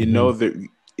purposes, Mm-hmm. that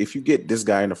if you get this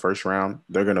guy in the first round,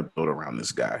 they're gonna build around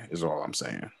this guy. Is all I'm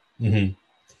saying. Mm-hmm.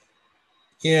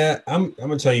 Yeah, I'm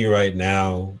gonna tell you right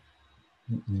now,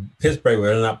 Pittsburgh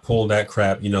will not pull that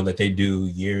crap, that they do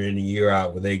year in and year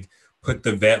out, where they put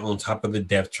the vet on top of the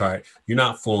depth chart. You're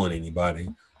not fooling anybody.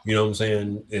 You know what I'm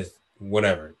saying? It's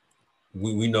whatever.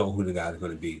 We know who the guy's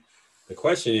going to be. The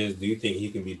question is, do you think he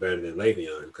can be better than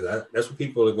Le'Veon? Because that's what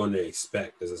people are going to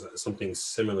expect. Is something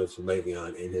similar to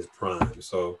Le'Veon in his prime.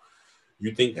 So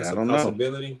you think Yeah, that's I a don't know.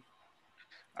 possibility?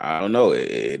 I don't know.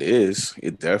 It is.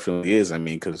 It definitely is. I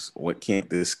mean, because what can't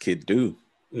this kid do?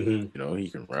 Mm-hmm. He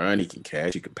can run, he can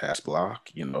catch, he can pass block.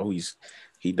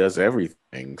 He does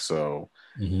everything. So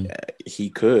Mm-hmm. he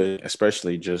could,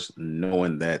 especially just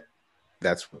knowing that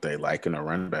that's what they like in a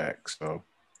running back. So Okay.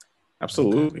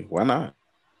 absolutely, why not?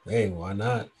 Hey, why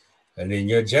not? And then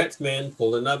your Jets, man,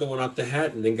 pulled another one off the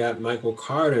hat, and they got Michael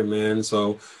Carter, man.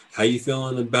 So how you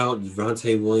feeling about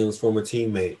Javante Williams' former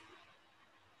teammate?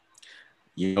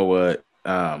 You know what?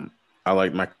 I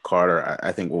like Michael Carter.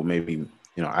 I think well maybe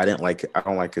I didn't like I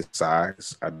don't like his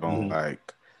size. I don't Mm-hmm.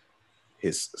 like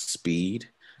his speed,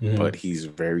 Mm-hmm. but he's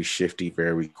very shifty,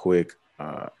 very quick.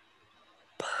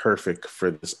 Perfect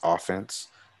for this offense.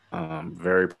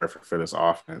 Very perfect for this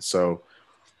offense. So,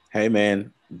 hey,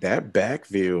 man, that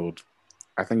backfield,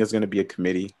 I think it's going to be a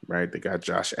committee, right? They got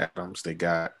Josh Adams. They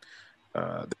drafted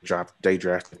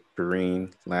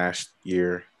Kareem last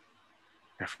year.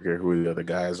 I forget who the other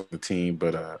guys on the team,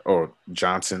 but or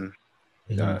Johnson,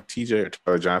 Mm-hmm. TJ or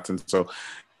Tyler Johnson. So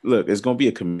look, it's going to be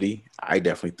a committee. I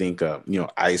definitely think,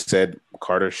 I said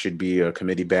Carter should be a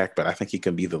committee back, but I think he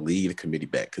can be the lead committee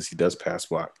back because he does pass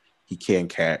block. He can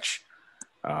catch.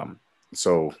 Um,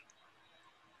 so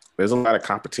there's a lot of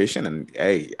competition, and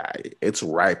hey, it's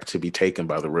ripe to be taken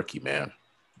by the rookie, man.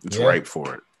 It's Yeah. ripe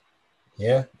for it.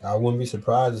 Yeah, I wouldn't be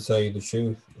surprised to tell you the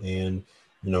truth. And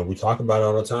we talk about it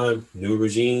all the time. New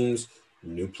regimes,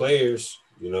 new players.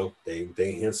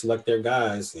 They hand select their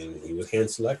guys, and he was hand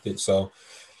selected. So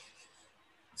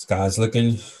sky's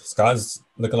looking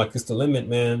like it's the limit,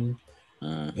 man.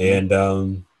 Mm-hmm.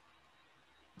 And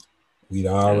we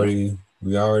Yeah. already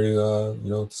we already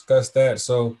discussed that.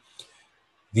 So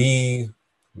the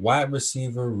wide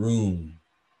receiver room,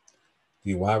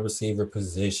 the wide receiver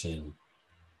position.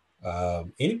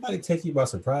 Anybody take you by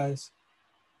surprise?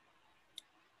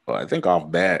 Well, I think off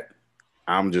bat,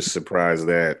 I'm just surprised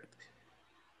that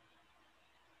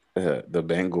the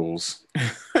Bengals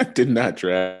did not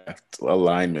draft a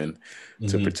lineman to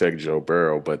Mm-hmm. protect Joe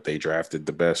Burrow, but they drafted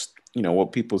the best,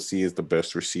 what people see as the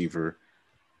best receiver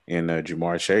in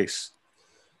Jamar Chase.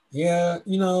 Yeah,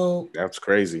 That's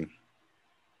crazy.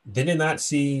 they did not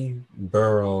see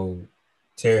Burrow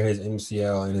tear his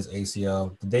MCL and his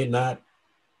ACL. Did they not?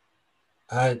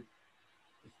 I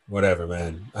whatever,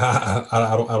 man.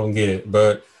 I don't get it.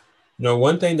 But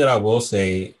one thing that I will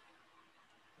say,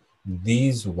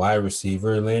 these wide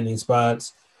receiver landing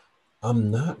spots, I'm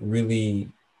not really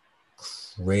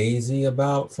crazy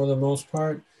about for the most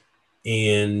part.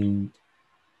 And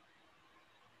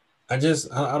I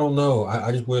don't know.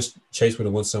 I just wish Chase would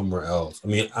have went somewhere else. I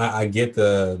mean, I get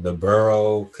the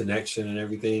Burrow connection and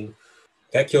everything.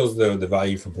 That kills the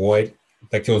value for Boyd.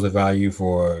 That kills the value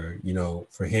for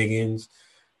for Higgins.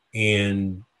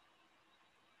 And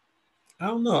I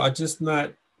don't know. I just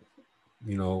not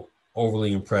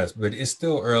overly impressed. But it's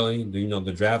still early.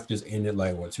 The draft just ended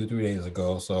like what 2-3 days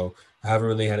ago. So I haven't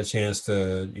really had a chance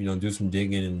to do some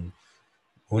digging, and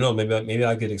who knows, maybe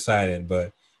I'll get excited.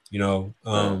 But you know,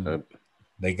 Uh, um,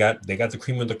 they got the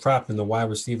cream of the crop in the wide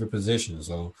receiver position,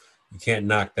 so you can't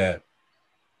knock that.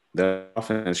 the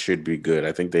offense should be good.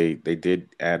 I think they did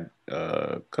add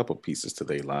a couple pieces to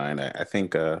their line. I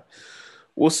think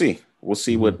we'll see. We'll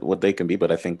see Hmm. what they can be.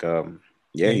 But I think yeah,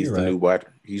 Yeah, you're right.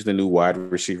 he's the new wide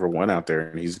receiver one out there,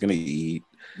 and he's gonna eat.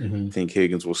 Hmm. I think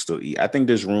Higgins will still eat. I think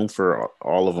there's room for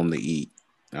all of them to eat.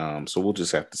 So we'll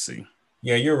just have to see.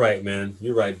 Yeah, you're right, man.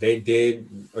 You're right. They did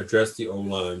address the O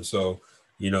line, so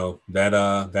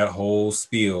that whole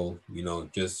spiel,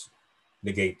 just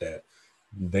negate that.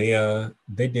 They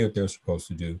did what they're supposed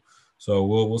to do. So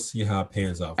we'll see how it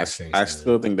pans out for Chase, I man.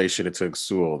 still think they should have took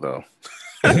Sewell though.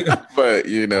 But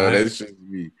I that's just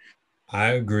me. I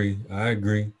agree. I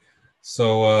agree.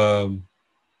 So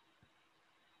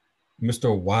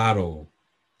Mr. Waddle.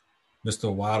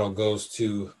 Mr. Waddle goes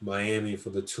to Miami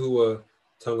for the Tua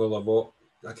Tagovailoa.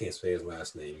 I can't say his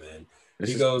last name, man. He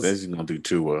This goes, is gonna do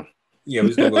Tua. yeah, we're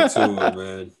just gonna go Tua,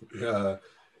 man.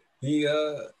 He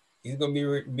he's gonna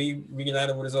be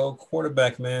reunited with his old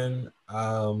quarterback, man.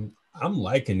 I'm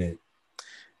liking it.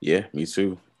 Yeah, me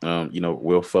too.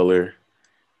 Will Fuller,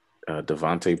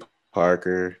 Devontae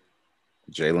Parker,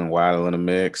 Jalen Waddle in the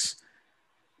mix.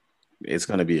 It's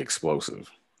gonna be explosive.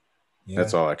 Yeah,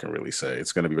 That's all I can really say.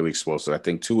 It's going to be really explosive. I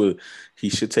think Tua, he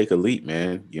should take a leap,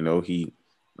 man. He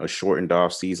a shortened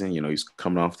off season. He's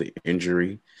coming off the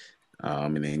injury,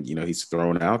 and then he's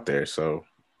thrown out there. So,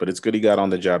 but it's good he got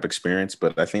on the job experience.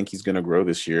 But I think he's going to grow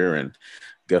this year. And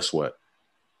guess what?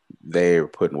 They're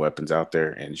putting weapons out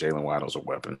there, and Jalen Waddle's a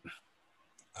weapon.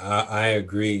 I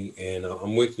agree, and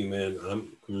I'm with you, man.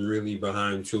 I'm really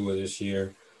behind Tua this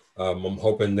year. I'm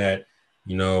hoping that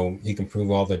he can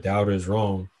prove all the doubters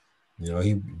wrong.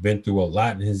 He's been through a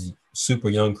lot in his super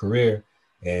young career,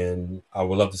 and I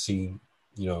would love to see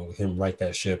him right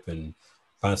that ship and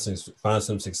find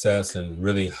some success and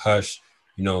really hush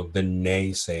the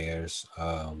naysayers.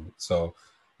 So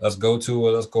let's go to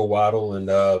it. Let's go Waddle, and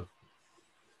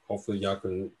hopefully y'all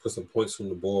can put some points from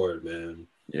the board, man.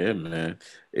 Yeah, man.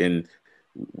 And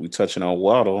we touching on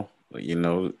Waddle.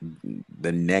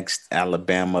 The next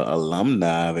Alabama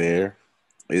alumni there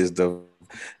is the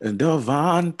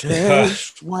Devontae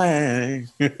Swang.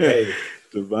 Hey,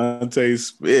 Devontae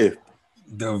Smith.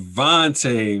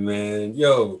 Devontae, man,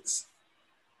 yo,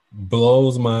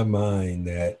 blows my mind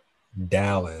that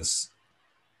Dallas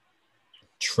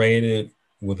traded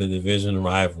with a division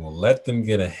rival, let them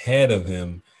get ahead of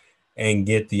him, and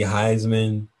get the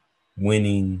Heisman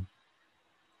winning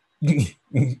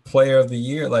player of the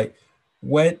year. Like,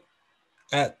 what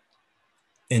at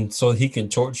and so he can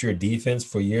torch your defense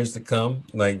for years to come.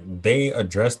 Like, they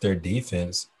addressed their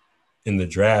defense in the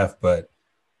draft, but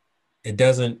it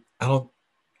doesn't. I don't.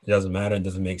 It doesn't matter. It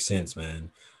doesn't make sense, man.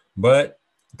 But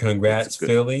It's congrats, good.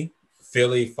 Philly.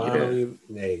 Philly Yeah, finally.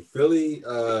 Hey, Philly. did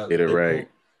it They right. pulled.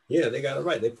 Yeah, they got it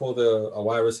right. They pulled a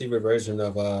wide receiver version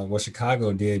of what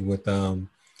Chicago did with Fields.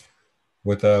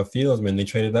 Man, they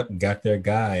traded up, and got their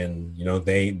guy, and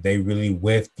they really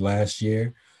whiffed last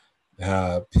year.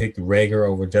 Picked Rager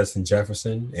over Justin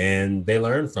Jefferson, and they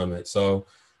learned from it. So,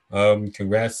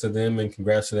 congrats to them and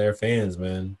congrats to their fans,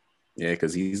 man. Yeah,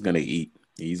 because he's gonna eat.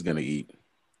 He's gonna eat.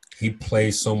 He He,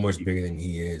 plays so much he, bigger than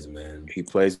he is, man. he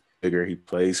plays bigger. He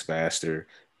plays faster.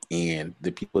 And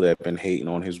the people that have been hating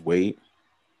on his weight,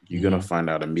 you're gonna Hmm. find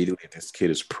out immediately this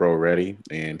kid is pro ready,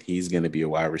 and he's gonna be a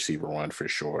wide receiver one for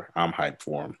sure. I'm hyped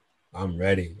for him. I'm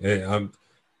ready.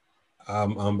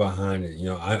 I'm behind it.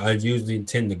 I usually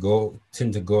tend to go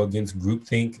against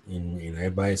groupthink, and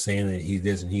everybody's saying that he's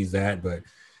this and he's that, but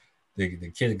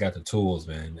the kid got the tools,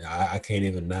 man. I can't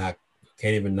even knock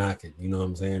it. You know what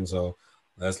I'm saying? So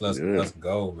Yeah. let's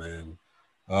go, man.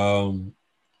 Um,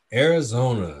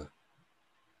 Arizona,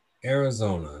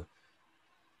 Arizona.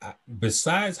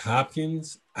 Besides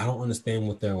Hopkins, I don't understand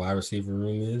what their wide receiver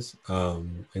room is.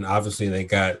 And obviously they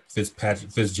got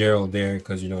Fitzgerald there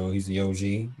because he's the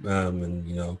OG.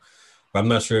 And but I'm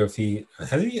not sure if he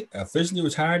has he officially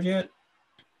retired yet.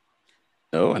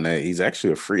 No, and he's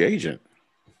actually a free agent.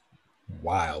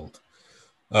 Wild.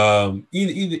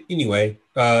 Anyway,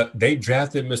 they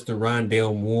drafted Mr.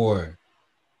 Rondale Moore.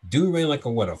 Dude ran like a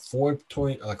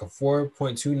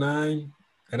 4.29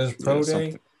 at his Yeah, pro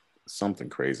day. something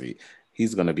crazy.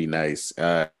 He's gonna be nice.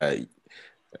 I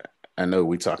know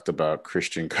we talked about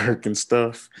Christian Kirk and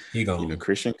stuff. He gone.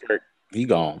 Christian Kirk, he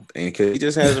gone, and he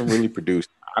just hasn't really produced.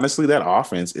 Honestly, that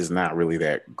offense is not really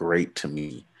that great to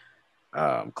me.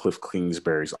 Cliff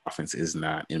Kingsbury's offense is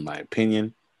not, in my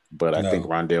opinion, but I think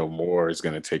No. Rondale Moore is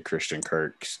going to take Christian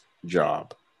Kirk's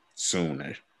job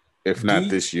sooner, if Do not you,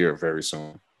 this year, very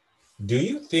soon. do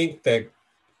you think that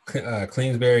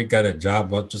Kingsbury got a job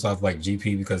just off like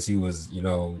GP because he was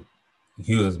Mahomes'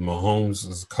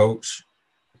 coach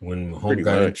when Mahomes Pretty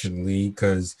got into much, the league?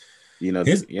 Because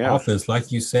his yeah, offense,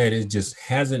 like you said, it just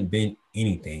hasn't been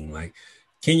anything. Like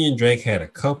Kenyon Drake had a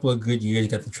couple of good years,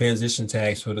 got the transition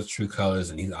tags for the true colors,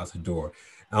 and he's out the door.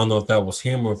 I don't know if that was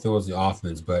him or if it was the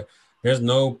offense, but there's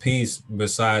no piece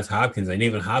besides Hopkins. And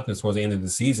even Hopkins towards the end of the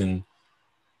season,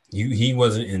 he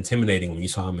wasn't intimidating when you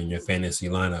saw him in your fantasy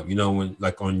lineup. When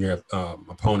like on your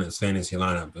opponent's fantasy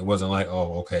lineup, it wasn't like,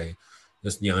 oh, okay,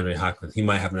 this is DeAndre Hopkins. He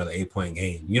might have another 8-point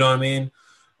game. You know what I mean?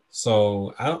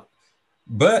 So I don't.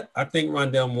 But I think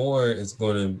Rondale Moore is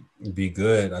going to be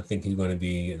good. I think he's going to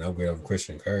be an upgrade over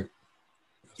Christian Kirk.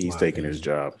 That's he's my taking his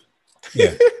opinion. job.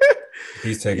 Yeah,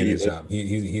 he's taking his he, job.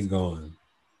 He's going.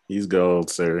 he's gold,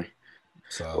 sir.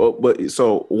 So Well, but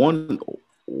so one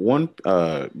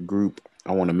group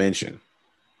I want to mention.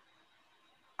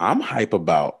 I'm hype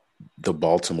about the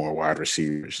Baltimore wide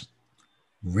receivers.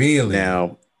 really,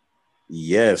 Now,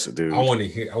 yes, dude. I want to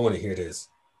hear this.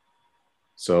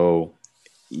 So,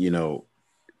 you know,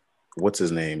 what's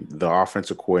his name? The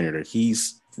offensive coordinator.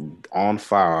 He's on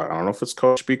file. I don't know if it's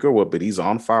coach speaker or what, but he's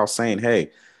on file saying,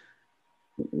 hey,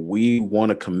 we want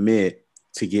to commit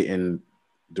to getting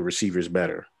the receivers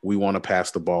better. We want to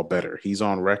pass the ball better. He's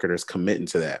on record as committing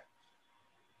to that.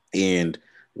 And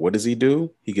what does he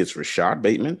do? He gets Rashad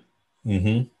Bateman,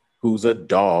 Mm-hmm. who's a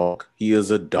dog. He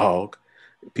is a dog.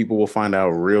 People will find out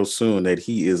real soon that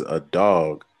he is a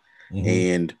dog. Mm-hmm.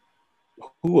 And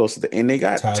who else? And they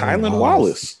got Tylan Tylan Wallace.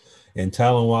 Wallace. And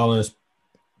Tylan Wallace,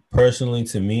 personally,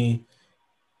 to me,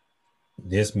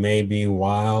 this may be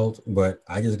wild, but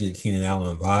I just get Keenan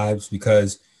Allen vibes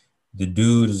because the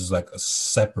dude is like a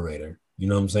separator. You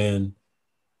know what I'm saying?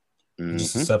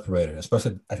 Just a Mm-hmm. separator,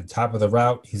 especially at the top of the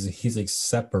route. He's a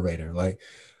separator. Like,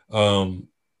 um,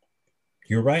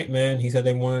 you're right, man. He said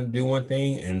they wanted to do one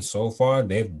thing, and so far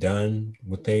they've done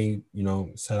what they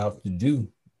set out to do.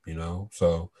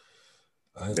 So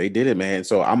I, They did it, man.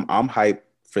 So I'm hyped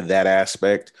for that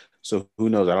aspect. So who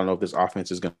knows? I don't know if this offense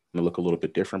is going to look a little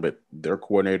bit different, but their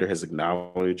coordinator has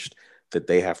acknowledged that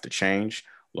they have to change.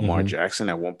 Lamar mm-hmm, Jackson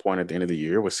at one point at the end of the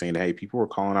year was saying, "Hey, people were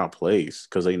calling out plays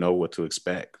because they know what to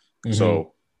expect." mm-hmm.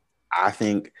 So I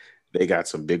think they got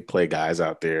some big play guys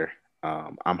out there.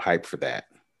 I'm hyped for that.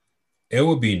 It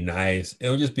would be nice. It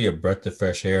would just be a breath of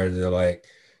fresh air to like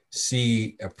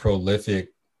see a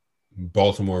prolific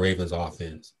Baltimore Ravens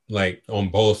offense, like on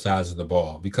both sides of the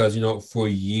ball, because for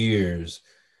years,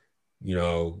 you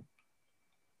know,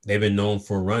 they've been known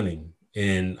for running,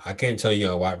 and I can't tell you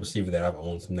a wide receiver that I've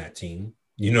owned from that team.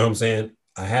 You know what I'm saying?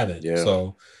 I haven't. Yeah,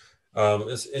 So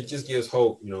it just gives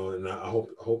hope, and I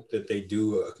hope that they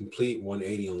do a complete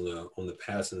 180 on the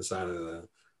passing side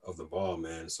of the ball,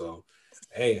 man. So,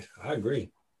 hey, I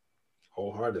agree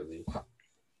wholeheartedly.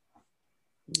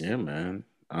 yeah, man.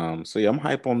 So yeah, I'm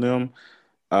hype on them.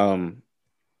 Um,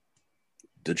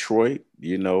 Detroit,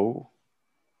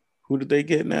 who did they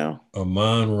get now?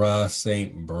 Amon-Ra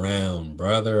St. Brown,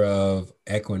 brother of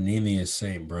Equanimous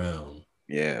St. Brown.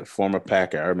 Yeah, former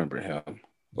Packer. I remember him.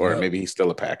 Or Yep. maybe he's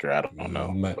still a Packer. I don't He know.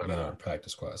 might But be on a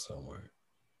practice squad somewhere.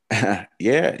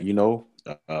 yeah,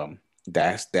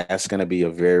 that's gonna be a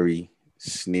very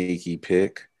sneaky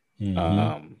pick. Mm-hmm.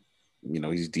 Um,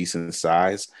 he's decent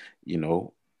size. You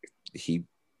know, he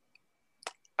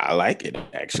I like it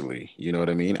actually. You know what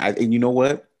I mean? And you know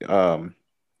what? Because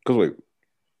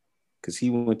he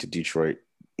went to Detroit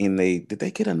and they did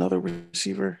they get another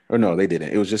receiver? Or no, they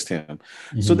didn't. It was just him.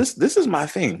 So Mm-hmm. this is my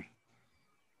thing.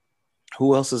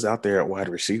 Who else is out there at wide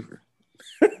receiver?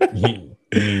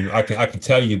 I mean, I can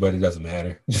tell you, but it doesn't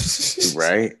matter.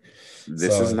 Right?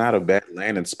 This is So, not a bad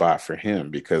landing spot for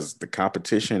him because the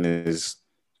competition is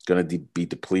going to be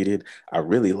depleted. I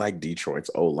really like Detroit's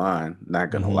O line,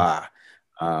 not going to mhm.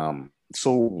 lie.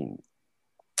 So,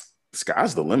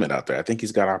 sky's the limit out there. I think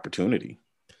he's got opportunity.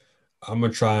 I'm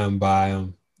gonna try and buy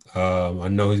him. I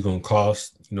know he's gonna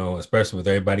cost, especially with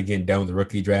everybody getting done with the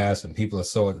rookie drafts and people are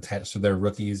so attached to their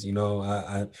rookies.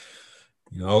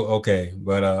 Okay,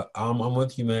 but I'm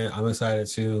with you, man. I'm excited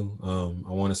too.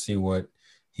 I want to see what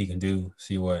he can do,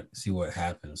 see what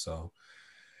happens. So,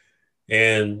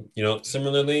 and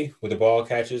similarly with the ball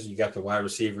catches, you got the wide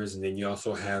receivers, and then you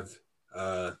also have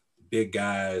uh big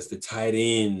guys, the tight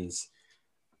ends.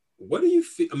 What do you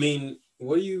feel? I mean,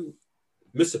 what do you,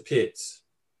 Mr. Pitts,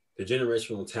 the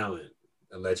generational talent,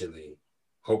 allegedly,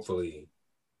 hopefully.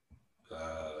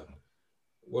 Uh,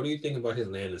 what do you think about his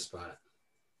landing spot?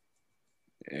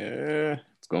 Yeah,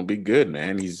 it's going to be good,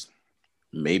 man. He's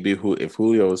maybe who if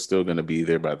Julio is still going to be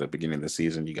there by the beginning of the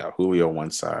season, you got Julio on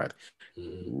one side,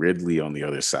 Mm-hmm. Ridley on the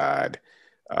other side.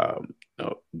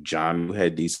 John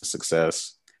had decent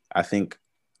success, I think,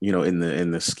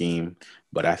 in the scheme,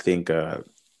 but I think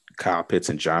Kyle Pitts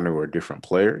and John are different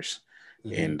players,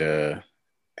 Mm-hmm. and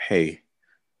hey,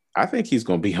 I think he's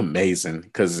going to be amazing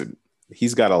because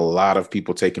he's got a lot of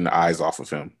people taking the eyes off of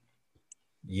him.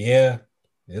 Yeah,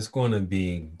 it's going to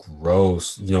be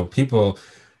gross. People,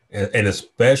 and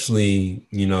especially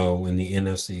in the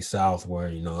NFC South, where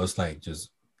it's like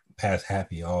just pass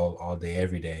happy all day,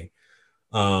 every day.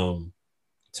 Um,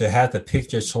 to have to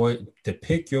pick your choice, to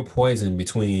pick your poison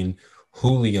between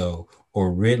Julio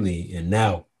or Ridley, and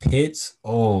now Pitts.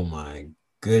 Oh my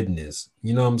goodness,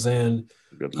 you know what I'm saying?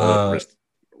 Good luck, Uh,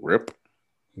 Rip.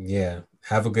 yeah,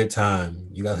 have a good time.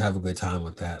 You gotta have a good time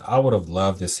with that. I would have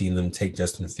loved to see them take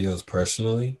Justin Fields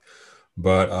personally,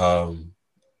 but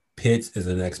Pitts is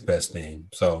the next best thing.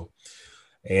 So,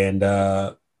 and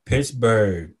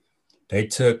Pittsburgh, they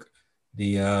took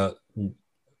the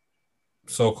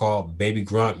so-called baby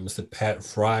grunt, Mr. Pat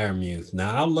Fryermuth.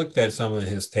 Now I looked at some of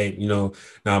his tape.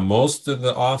 Now most of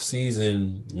the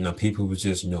offseason, people was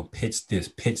just, pitch this,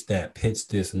 pitch that, pitch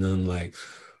this, and then like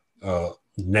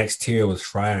next tier was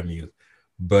Fryermuth.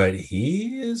 But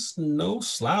he is no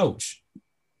slouch.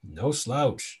 No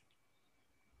slouch.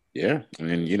 Yeah,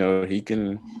 and you know, he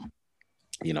can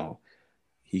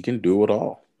do it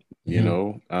all. You Mm-hmm.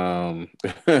 know, um,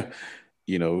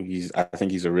 he's. I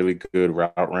think he's a really good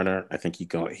route runner. I think he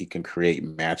can create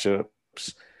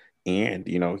matchups, and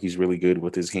he's really good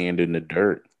with his hand in the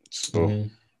dirt. So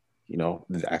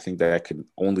Mm-hmm. I think that could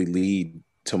only lead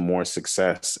to more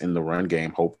success in the run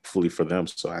game, hopefully for them.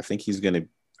 So I think he's gonna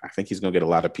get a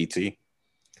lot of PT.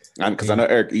 Because I know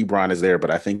Eric Ebron is there,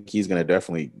 but I think he's gonna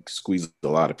definitely squeeze a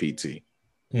lot of PT.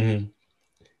 Mm-hmm.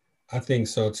 I think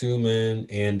so too, man.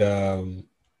 And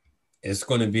it's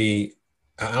going to be,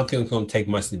 I don't think it's going to take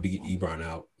much to beat Ebron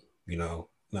out. You know,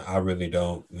 No, I really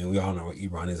don't. I mean, we all know what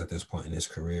Ebron is at this point in his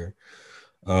career.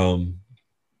 Um,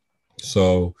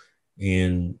 so,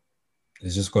 and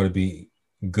it's just going to be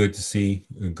good to see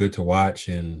and good to watch.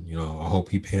 And, I hope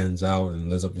he pans out and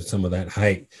lives up to some of that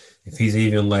hype. If he's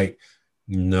even like,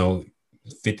 you know,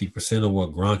 50% of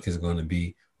what Gronk is going to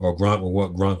be, or Gronk or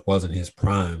what Gronk was in his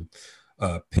prime,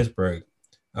 Pittsburgh,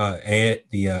 and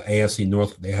the AFC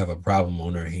North, they have a problem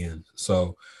on their hands.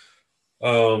 So,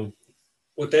 um,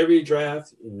 with every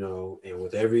draft, and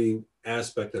with every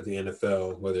aspect of the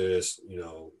NFL, whether it's,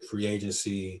 free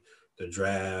agency, the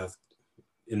draft,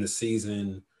 in the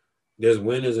season, there's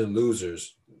winners and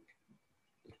losers.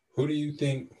 Who do you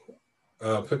think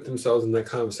put themselves in that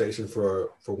conversation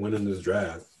for winning this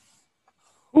draft?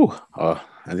 Ooh,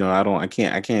 I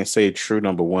can't say true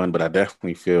number one, but I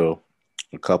definitely feel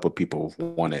a couple of people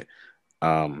want it.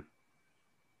 Um,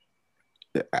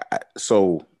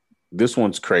 so this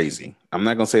one's crazy. I'm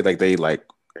not gonna say like they like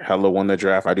hella won the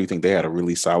draft. I do think they had a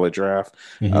really solid draft.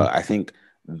 Mm-hmm. I think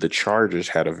the Chargers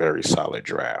had a very solid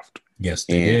draft, Yes,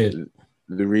 they did. and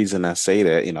the reason I say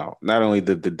that, not only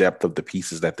the depth of the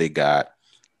pieces that they got,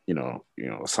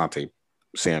 Asante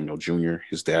Samuel Jr.,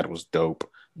 his dad was dope.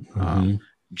 Um, Mm-hmm.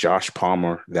 Josh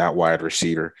Palmer, that wide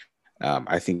receiver.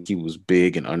 I think he was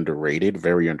big and underrated,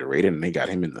 very underrated, and they got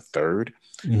him in the third.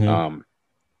 Mm-hmm. Um,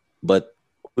 but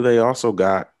they also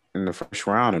got in the first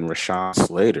round and Rashawn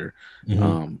Slater,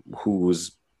 Mm-hmm. who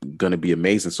was going to be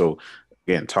amazing. So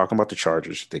again, talking about the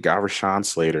Chargers, they got Rashawn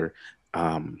Slater.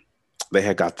 Um, they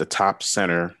had got the top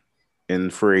center in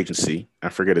free agency. I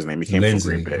forget his name. He came from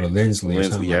Green Lindsay or Bay. Lindsley or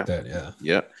Lindsay, something like yeah, that. Yeah.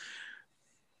 yeah.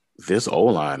 this O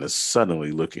line is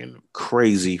suddenly looking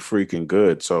crazy freaking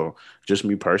good. So, just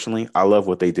me personally, I love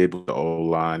what they did with the O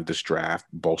line, this draft,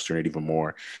 bolstering it even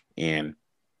more. And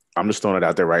I'm just throwing it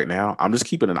out there right now. I'm just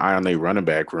keeping an eye on their running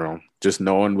back room, just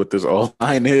knowing what this O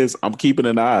line is. I'm keeping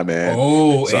an eye, man.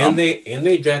 Oh, So and I'm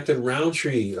they drafted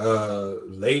Roundtree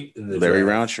late in the Larry draft.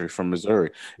 Roundtree from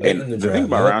Missouri. Late And in the the thing draft,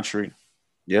 about yep. Roundtree,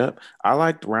 yep, I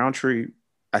liked Roundtree.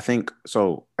 I think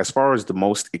so. As far as the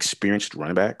most experienced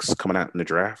running backs coming out in the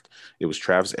draft, it was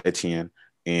Travis Etienne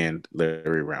and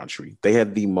Larry Roundtree. They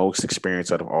had the most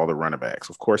experience out of all the running backs.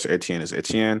 Of course, Etienne is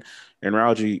Etienne, and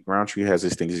Roundtree has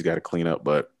his things he's got to clean up.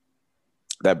 But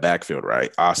that backfield,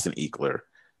 right? Austin Eckler,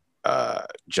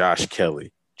 Josh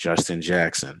Kelly, Justin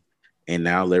Jackson, and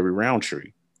now Larry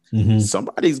Roundtree. Mm-hmm.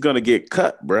 Somebody's gonna get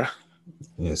cut, bruh.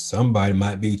 Yeah, somebody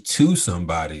might be two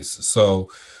somebodies. So,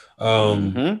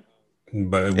 um, Mm-hmm.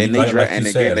 but we And they draft, like you and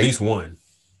said, again, at they least one.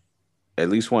 at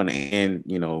least one, and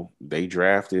they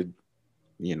drafted,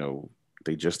 you know,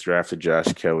 they just drafted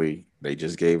Josh Kelly. They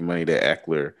just gave money to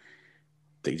Eckler.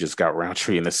 They just got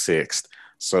Roundtree in the sixth.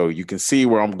 So you can see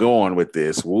where I'm going with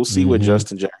this. We'll see what Mm-hmm.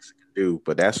 Justin Jackson can do,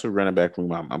 but that's a running back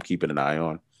room I'm keeping an eye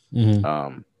on. Mm-hmm.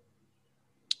 Um,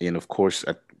 and of course,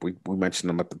 we mentioned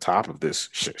them at the top of this.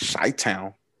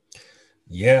 Chi-Town.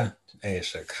 Yeah. Hey,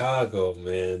 Chicago,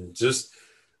 man.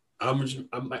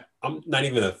 I'm not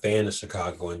even a fan of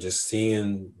Chicago, and just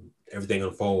seeing everything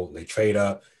unfold. They trade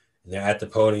up, and they're at the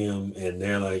podium, and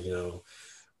they're like,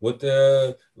 with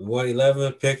the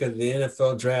 11th pick of the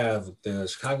NFL draft, the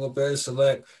Chicago Bears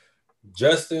select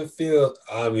Justin Field.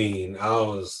 I mean, I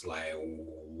was like,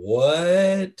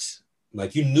 what?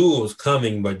 Like, you knew it was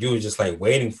coming, but you were just like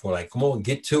waiting for, like, come on,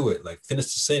 get to it, like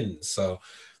finish the sentence. So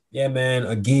yeah, man.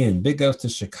 Again, big ups to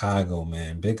Chicago,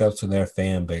 man. Big ups to their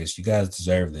fan base. You guys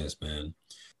deserve this, man.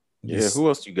 Yeah, This who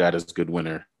else you got as good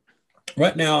winner?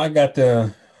 right now, I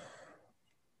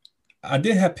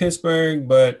did have Pittsburgh,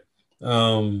 but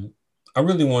I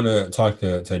really want to talk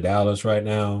to Dallas right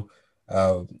now.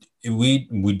 Uh, we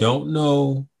don't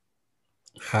know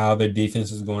how their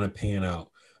defense is going to pan out,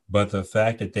 but the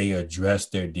fact that they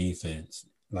addressed their defense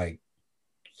like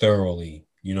thoroughly,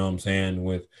 you know what I'm saying,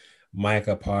 with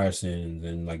Micah Parsons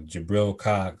and like Jabril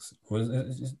Cox. Is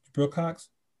it Jabril Cox?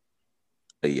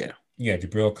 Yeah. Yeah,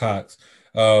 Jabril Cox.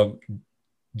 Uh,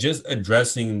 just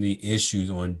addressing the issues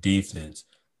on defense,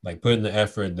 like putting the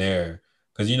effort there.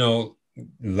 Because,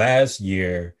 last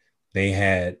year they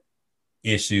had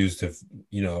issues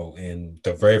and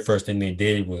the very first thing they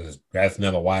did was draft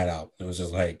another wideout. It was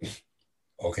just like,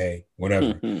 okay,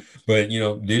 whatever. But,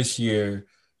 this year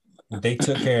they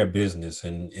took care of business.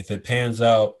 And if it pans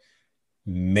out,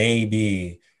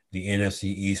 maybe the NFC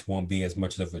East won't be as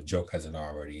much of a joke as it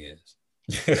already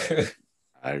is.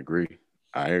 I agree.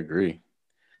 I agree.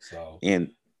 So,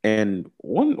 And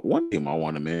one team I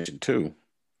want to mention too,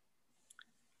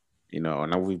 I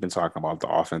know we've been talking about the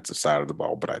offensive side of the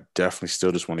ball, but I definitely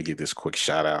still just want to give this quick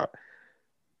shout out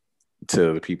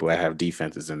to the people that have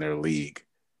defenses in their league.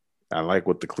 I like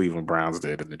what the Cleveland Browns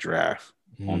did in the draft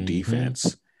on mm-hmm,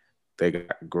 defense. They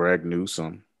got Greg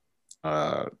Newsome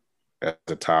uh, as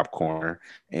the top corner,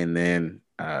 and then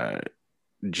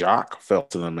Jock fell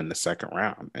to them in the second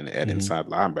round and at mm-hmm. inside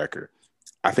linebacker.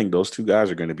 I think those two guys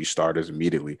are going to be starters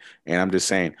immediately. And I'm just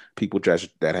saying, people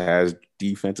that has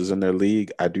defenses in their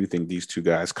league, I do think these two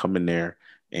guys come in there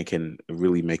and can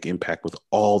really make impact with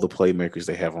all the playmakers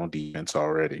they have on defense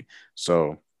already.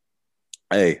 So,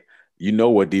 hey, you know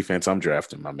what defense I'm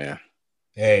drafting, my man.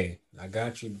 Hey, I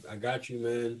got you. I got you,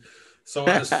 man. So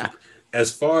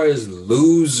as far as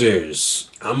losers,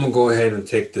 I'm gonna go ahead and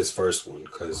take this first one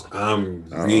because I'm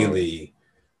Oh, really,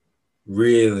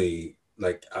 really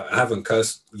like I haven't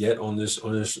cussed yet on this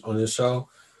show.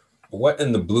 What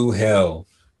in the blue hell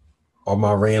are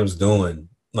my Rams doing?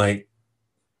 Like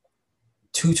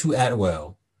Tutu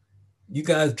Atwell. You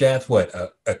guys draft what?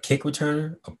 A kick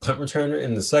returner, a punt returner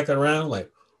in the second round?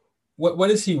 Like what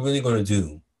is he really gonna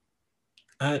do?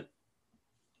 I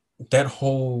that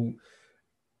whole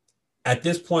at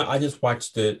this point I just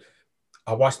watched it.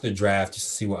 I watched the draft just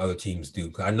to see what other teams do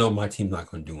because I know my team's not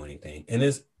going to do anything, and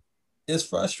it's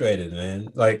frustrating, man.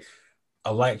 Like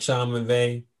I like Sean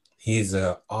McVay, he's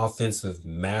an offensive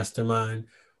mastermind,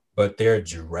 but their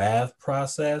draft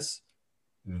process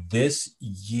this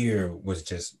year was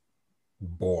just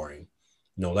boring.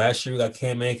 Last year we got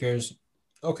Cam Akers.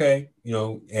 Okay,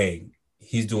 hey,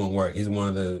 he's doing work. He's one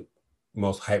of the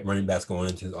most hype running backs going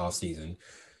into the offseason.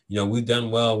 We've done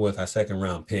well with our second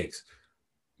round picks,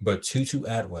 but Tutu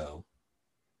Atwell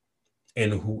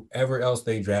and whoever else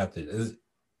they drafted is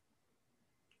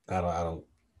I don't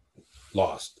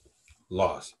lost.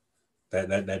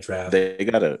 that draft.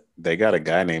 They got a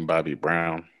guy named Bobby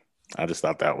Brown. I just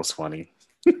thought that was funny.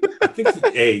 I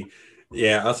think hey,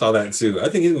 yeah, I saw that too. I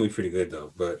think he's gonna be pretty good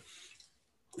though. But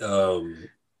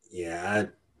yeah,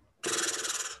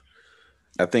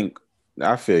 I think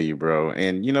I feel you, bro.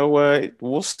 And you know what?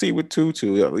 We'll see with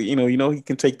Tutu. He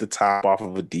can take the top off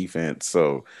of a defense.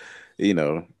 So,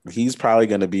 he's probably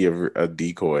going to be a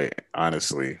decoy,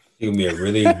 honestly. he's gonna be a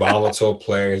really volatile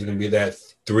player. He's gonna be that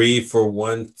 3 for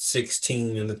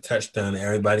 116 in the touchdown that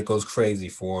everybody goes crazy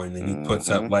for, and then he puts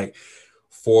up Hmm. like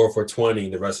 4 for 20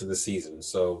 the rest of the season.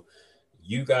 So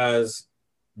you guys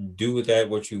do with that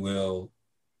what you will.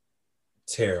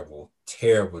 Terrible,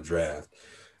 terrible draft.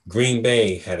 Green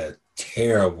Bay had a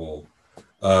terrible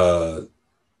uh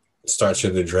start to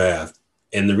the draft.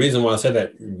 And the reason why I said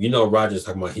that, Rodgers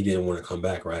talking about he didn't want to come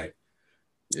back, right?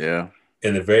 Yeah.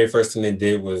 And the very first thing they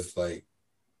did was like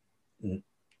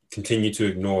continue to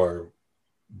ignore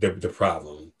the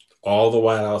problem. All the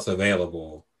wideouts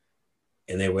available,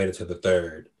 and they waited to the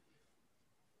third.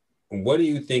 What do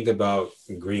you think about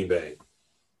Green Bay?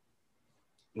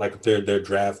 Like their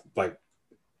draft, like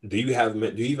do you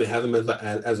even have them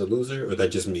as a loser, or that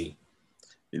just me?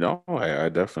 I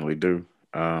definitely do.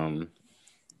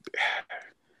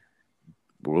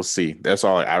 We'll see. That's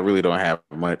all. I really don't have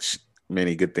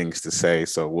many good things to say.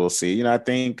 So we'll see. I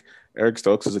think Eric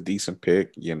Stokes is a decent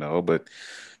pick, but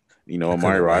I couldn't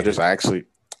Amari have Rogers, waited.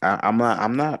 I'm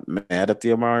not mad at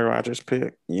the Amari Rogers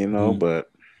pick, Mm-hmm.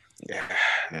 but yeah,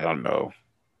 I don't know.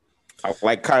 I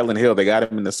like Kylan Hill. They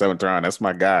got him in the seventh round. That's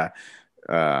my guy.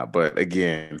 But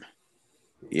again,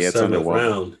 yeah, it's Seventh underwhelming.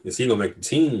 round. Is he gonna make the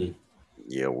team?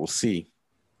 Yeah, we'll see.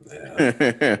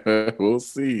 Yeah, We'll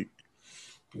see.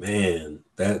 man,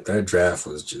 that draft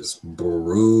was just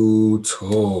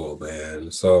brutal,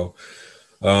 man. So,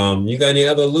 you got any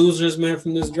other losers, man,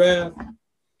 from this draft?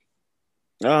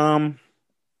 Um,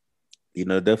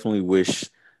 definitely wish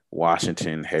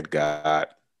Washington had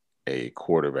got a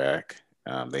quarterback.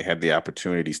 They had the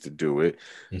opportunities to do it.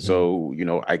 Mm-hmm. So,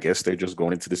 I guess they're just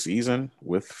going into the season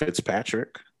with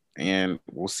Fitzpatrick, and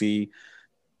we'll see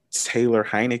Taylor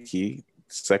Heineke,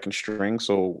 second string.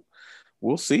 So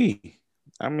we'll see.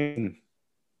 I mean,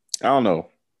 I don't know.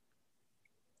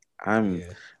 I'm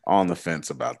Yeah. on the fence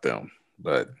about them,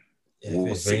 but If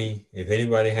we'll if see. any if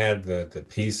anybody had the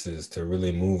pieces to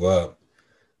really move up,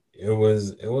 it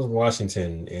was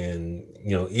Washington, and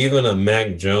even a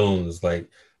Mac Jones, like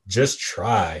just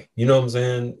try. You know what I'm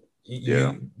saying?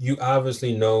 Yeah. You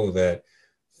obviously know that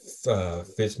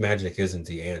Fitzmagic isn't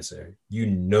the answer. You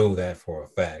know that for a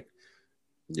fact.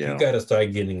 You Yeah. got to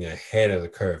start getting ahead of the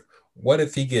curve. What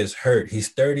if he gets hurt? He's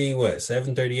 30, what,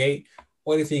 738?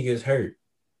 What if he gets hurt?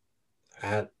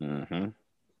 I, Hmm. I and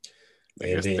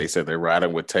guess they then, said they're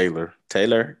riding with Taylor.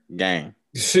 Taylor gang.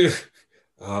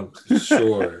 I'm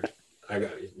sure. I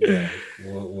got, yeah,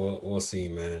 we'll see,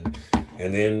 man.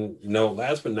 And then,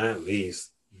 last but not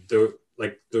least, the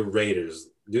Raiders.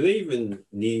 Do they even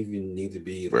need to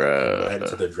be like invited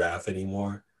to Bruh. the draft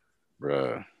anymore?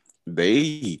 Bruh.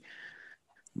 They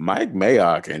Mike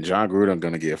Mayock and John Gruden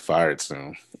gonna get fired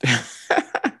soon.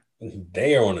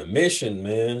 They are on a mission,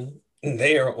 man.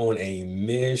 They are on a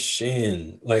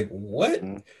mission. Like what?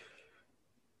 Mhm.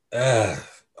 Uh,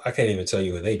 I can't even tell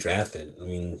you when they drafted. I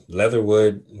mean,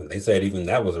 Leatherwood, they said even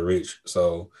that was a reach.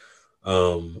 So,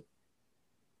 um,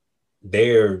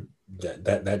 they're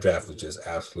that draft was just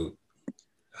absolute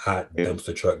hot It,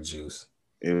 dumpster truck juice.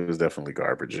 it was definitely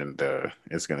garbage, and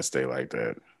it's gonna stay like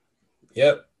that.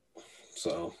 Yep.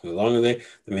 So as long as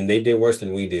I mean, they did worse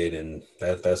than we did, and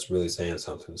that's really saying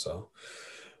something. So,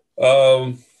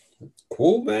 um,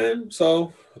 cool, man.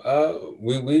 So,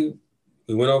 we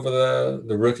went over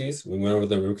the rookies. We went over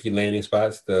the rookie landing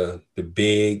spots, the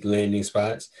big landing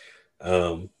spots.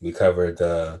 We covered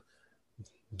the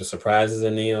surprises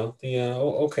and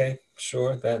okay,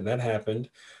 sure, that happened.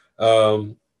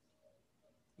 Um,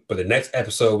 but the next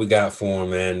episode we got for him,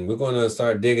 man, we're going to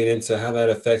start digging into how that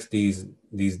affects these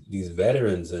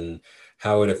veterans and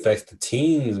how it affects the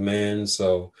teams, man.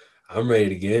 So I'm ready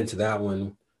to get into that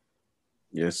one.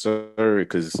 Yes, sir.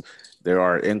 Because there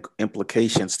are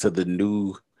implications to the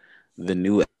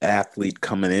new athlete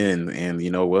coming in, and you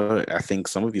know what? I think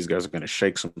some of these guys are gonna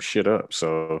shake some shit up.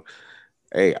 So,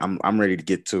 hey, I'm ready to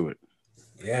get to it.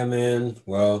 Yeah, man.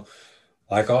 Well,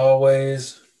 like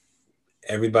always,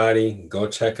 everybody go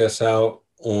check us out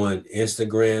on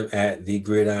Instagram at the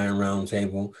Gridiron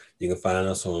Roundtable. You can find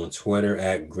us on Twitter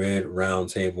at Grid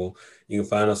Roundtable. You can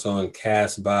find us on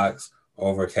Castbox,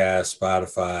 Overcast,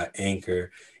 Spotify,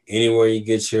 Anchor, anywhere you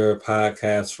get your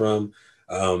podcast from.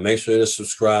 Make sure to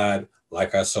subscribe,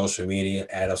 like our social media,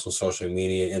 add us on social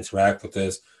media, interact with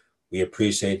us. We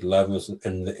appreciate the love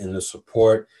and the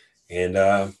support. And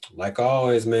like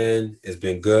always, man, it's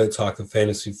been good talking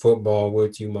fantasy football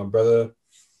with you, my brother.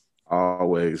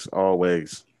 Always,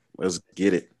 always. Let's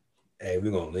get it. Hey,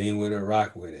 we're gonna lean with it,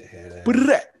 rock with it. Head Put it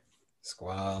ass. at.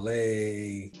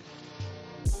 Squale.